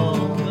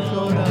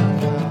 Gauranga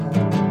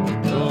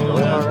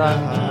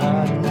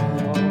Haribo.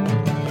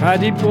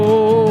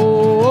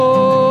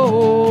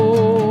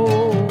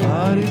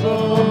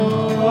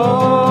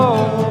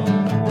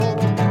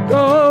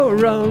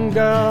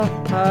 Gauranga, Haribo, Gauranga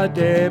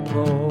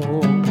Haribo.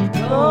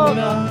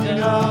 Gauranga,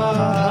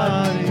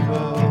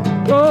 Haribo,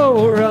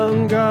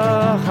 Gauranga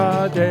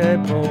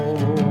Haribo.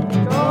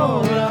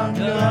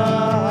 Gauranga,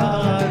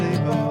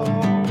 Haribo,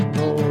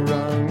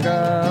 Gauranga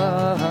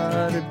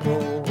Haribo.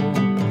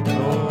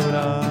 Gauranga,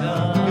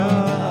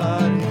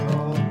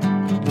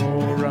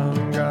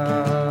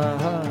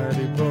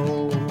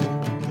 Haribo,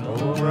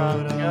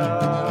 Gauranga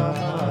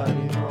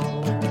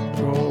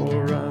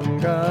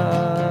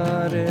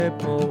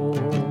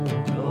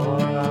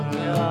Gauranga,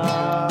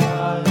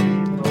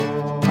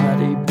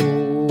 Haribo. Haribo,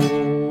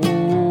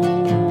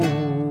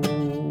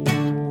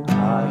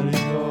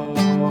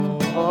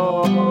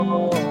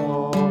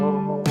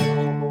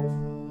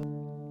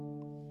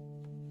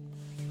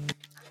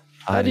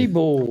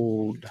 Haribo.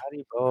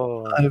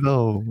 Haribo.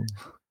 Haribo.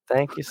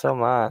 Thank you so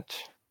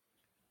much.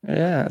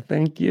 Yeah,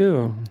 thank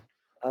you.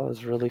 That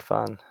was really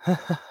fun.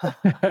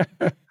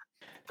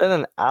 Been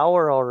an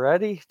hour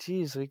already.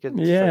 Jeez, we could.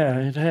 Yeah,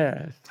 it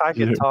has. I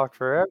could Yeah. talk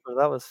forever.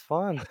 That was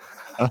fun.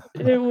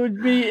 It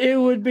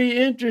would be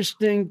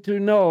interesting to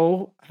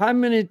know how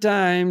many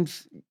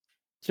times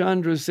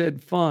Chandra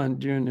said fun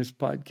during this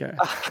podcast.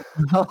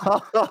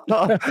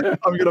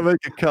 I'm gonna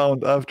make a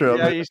count after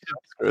Yeah, I you make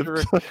should.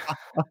 the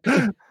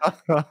script.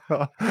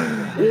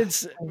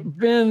 It's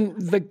been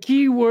the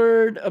key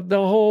word of the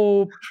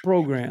whole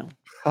program.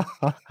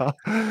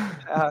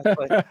 Yeah, it's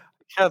like, I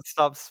can't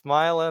stop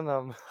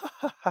smiling.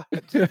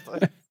 Just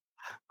like,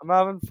 I'm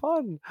having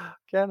fun.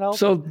 Can't help it.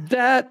 So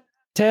that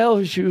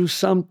tells you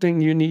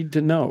something you need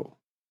to know.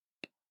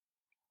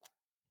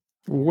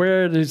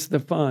 Where is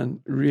the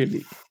fun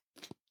really?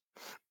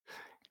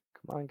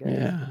 Come on, guys.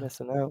 Yeah. You're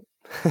missing out.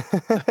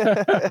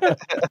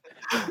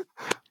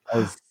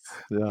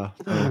 Yeah,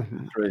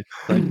 great.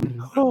 Thank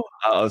you.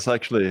 I was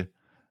actually,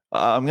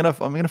 I'm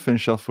gonna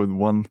finish off with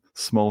one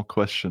small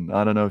question.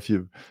 I don't know if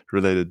you've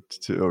related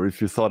to or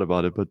if you thought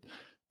about it, but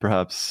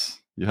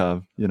perhaps you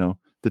have.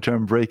 The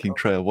term breaking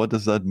trail. What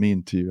does that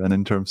mean to you? And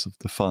in terms of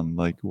the fun,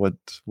 like what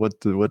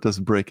does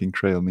breaking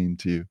trail mean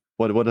to you?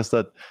 What does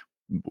that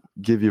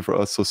give you for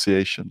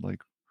association?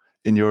 Like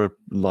in your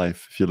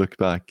life, if you look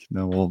back,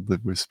 all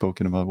that we've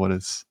spoken about, what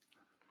is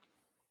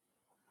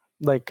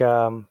Like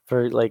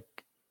for like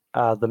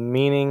the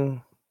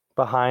meaning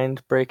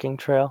behind breaking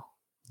trail.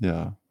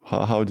 Yeah.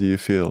 How do you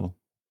feel?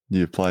 Do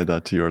you apply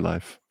that to your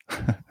life?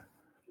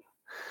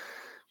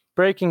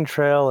 Breaking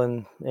trail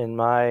in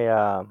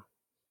my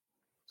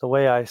the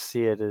way I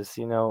see it is,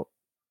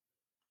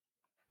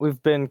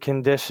 we've been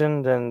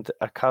conditioned and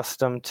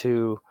accustomed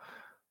to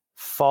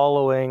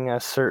following a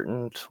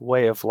certain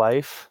way of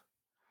life,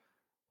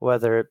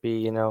 whether it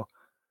be,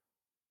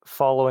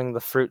 following the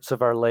fruits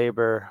of our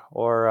labor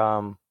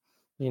or,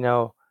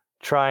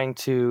 trying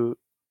to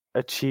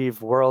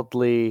achieve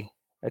worldly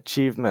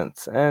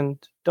achievements. And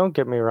don't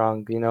get me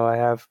wrong, I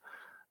have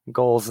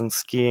goals in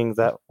skiing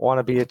that want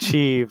to be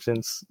achieved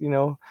and,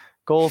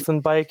 goals in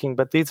biking,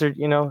 but these are,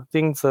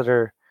 things that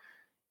are,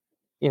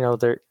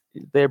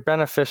 they're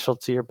beneficial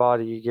to your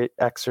body. You get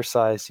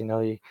exercise,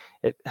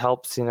 it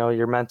helps,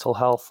 your mental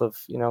health of,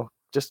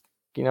 just,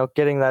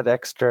 getting that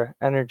extra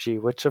energy,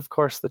 which of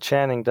course the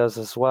chanting does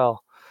as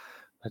well,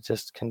 but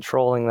just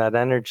controlling that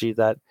energy,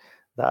 that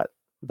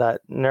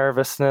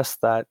nervousness,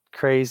 that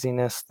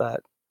craziness,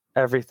 that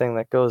everything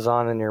that goes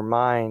on in your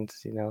mind,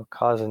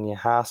 causing you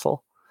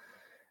hassle.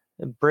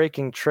 And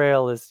breaking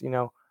trail is,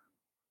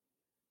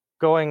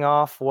 going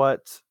off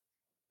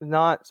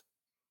not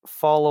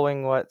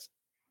following what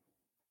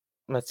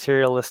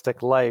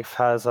materialistic life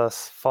has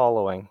us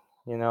following,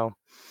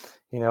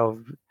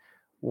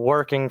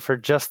 working for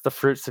just the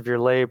fruits of your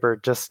labor,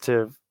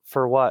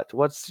 for what?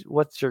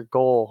 What's your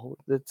goal?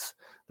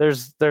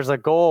 There's a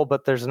goal,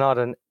 but there's not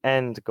an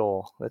end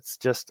goal. It's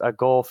just a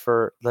goal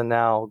for the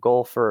now,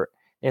 goal for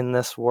in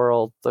this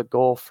world, the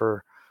goal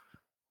for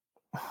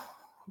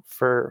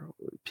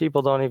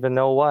people don't even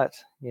know what,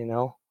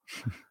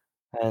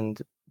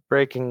 and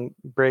breaking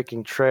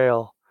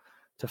trail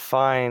to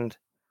find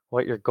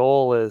what your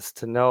goal is,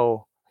 to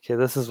know, okay,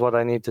 this is what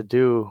I need to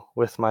do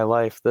with my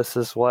life. This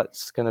is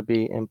what's going to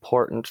be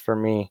important for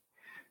me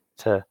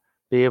to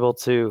be able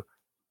to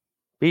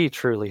be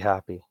truly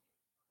happy,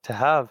 to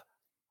have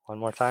one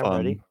more time. Fun.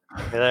 Ready?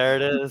 There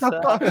it is.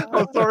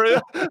 I'm sorry,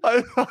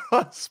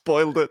 I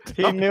spoiled it.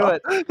 He knew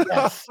it.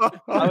 Yes.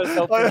 I was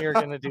hoping you were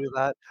going to do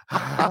that.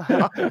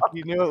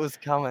 You knew it was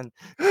coming.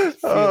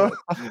 Feel it.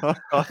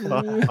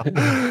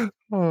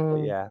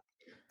 But yeah,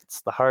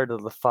 it's the heart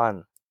of the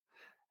fun,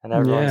 and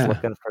everyone's Yeah.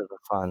 looking for the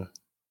fun.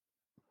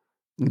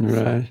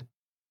 Right.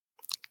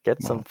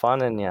 Get some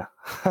fun in you.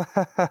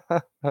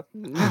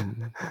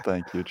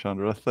 Thank you,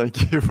 Chandra.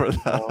 Thank you for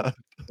that.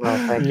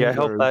 Well, thank you. I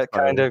hope Very that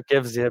kind inspiring. of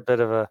gives you a bit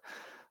of a.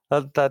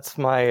 That's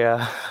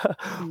my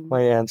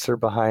my answer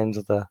behind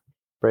the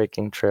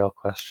breaking trail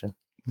question.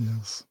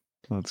 Yes,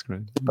 that's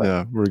great.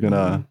 Yeah, we're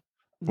gonna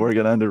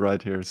end it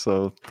right here.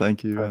 So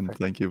thank you, and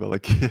Perfect. thank you,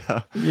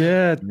 Wallachia.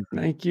 Yeah,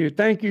 thank you.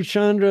 Thank you,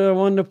 Chandra.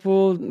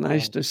 Wonderful.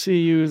 Nice to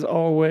see you as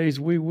always.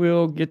 We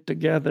will get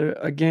together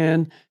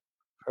again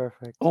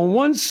Perfect. on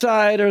one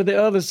side or the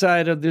other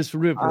side of this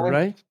river,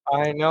 right?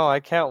 I know. I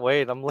can't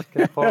wait. I'm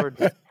looking forward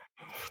to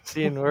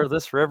seeing where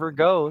this river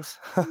goes.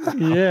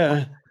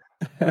 Yeah.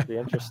 It'll be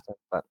interesting.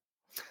 But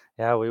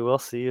yeah, we will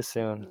see you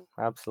soon.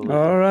 Absolutely.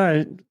 All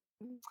right.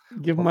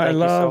 Give Well, my thank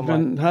you so love much.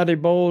 and Hadi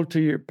Bol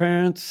to your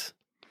parents.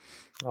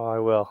 Oh, I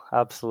will.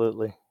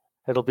 Absolutely.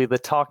 It'll be the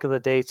talk of the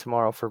day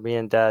tomorrow for me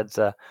and Dad's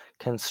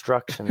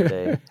construction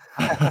day.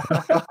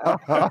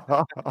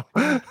 It'll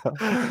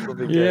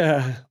be great.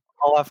 Yeah.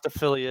 I'll have to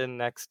fill you in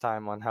next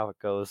time on how it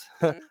goes.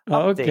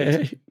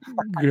 Okay.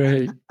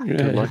 Great.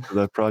 Good luck with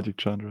that project,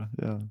 Chandra.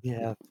 Yeah.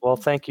 Yeah. Well,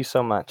 thank you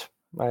so much.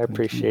 I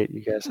appreciate you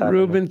guys having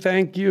Ruben, me.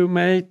 thank you,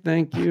 mate.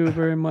 Thank you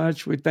very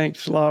much. We thank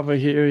Slava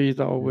here. He's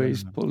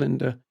always pulling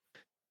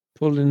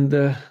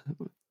the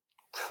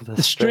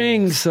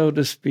strings, so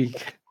to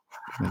speak.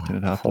 Making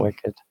it happen.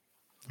 Wicked.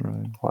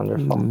 Right.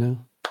 Wonderful. No.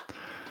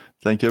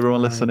 Thank you,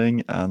 everyone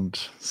listening, and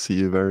see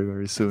you very,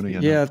 very soon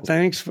again. Yeah,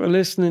 thanks for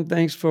listening.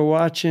 Thanks for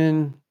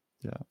watching.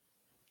 Yeah.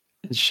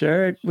 And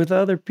share it with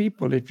other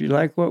people. If you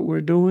like what we're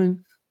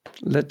doing,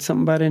 let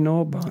somebody know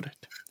about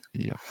it.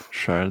 Yep.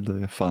 Share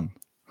the fun.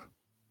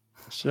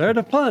 Share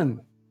the fun.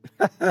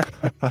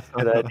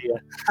 Good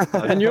idea.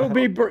 And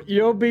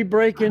you'll be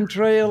breaking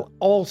trail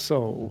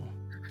also.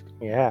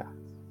 Yeah.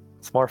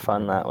 It's more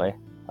fun that way.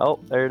 Oh,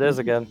 there it is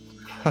again.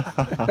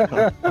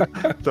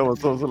 that was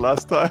the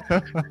last time.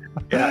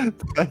 Yeah.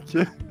 Thank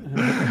you.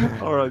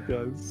 All right,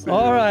 guys.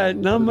 All right.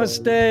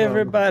 Namaste,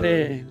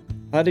 everybody.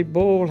 Hadi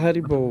Bol, Hadi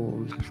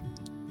Bol.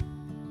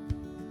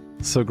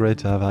 So great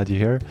to have had you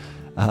here,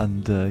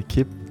 and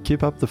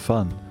keep up the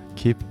fun.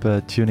 Keep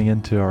tuning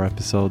into our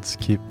episodes.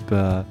 Keep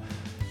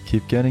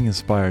getting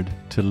inspired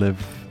to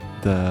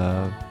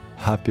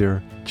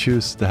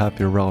choose the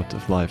happier route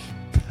of life.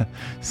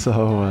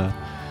 So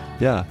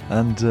yeah,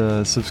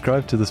 and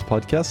subscribe to this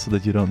podcast so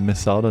that you don't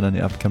miss out on any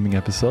upcoming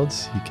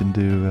episodes. You can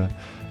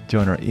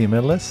join our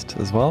email list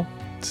as well,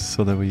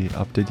 so that we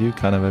update you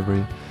kind of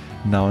every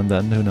now and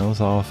then. Who knows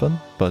how often,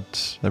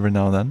 but every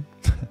now and then.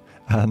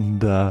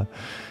 And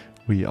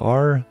we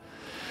are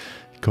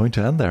going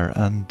to end there,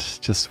 and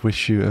just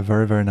wish you a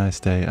very, very nice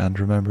day. And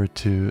remember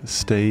to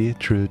stay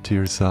true to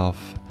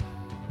yourself,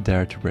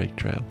 dare to break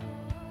trail,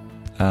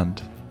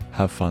 and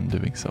have fun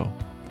doing so.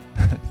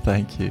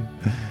 Thank you,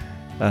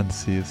 and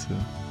see you soon.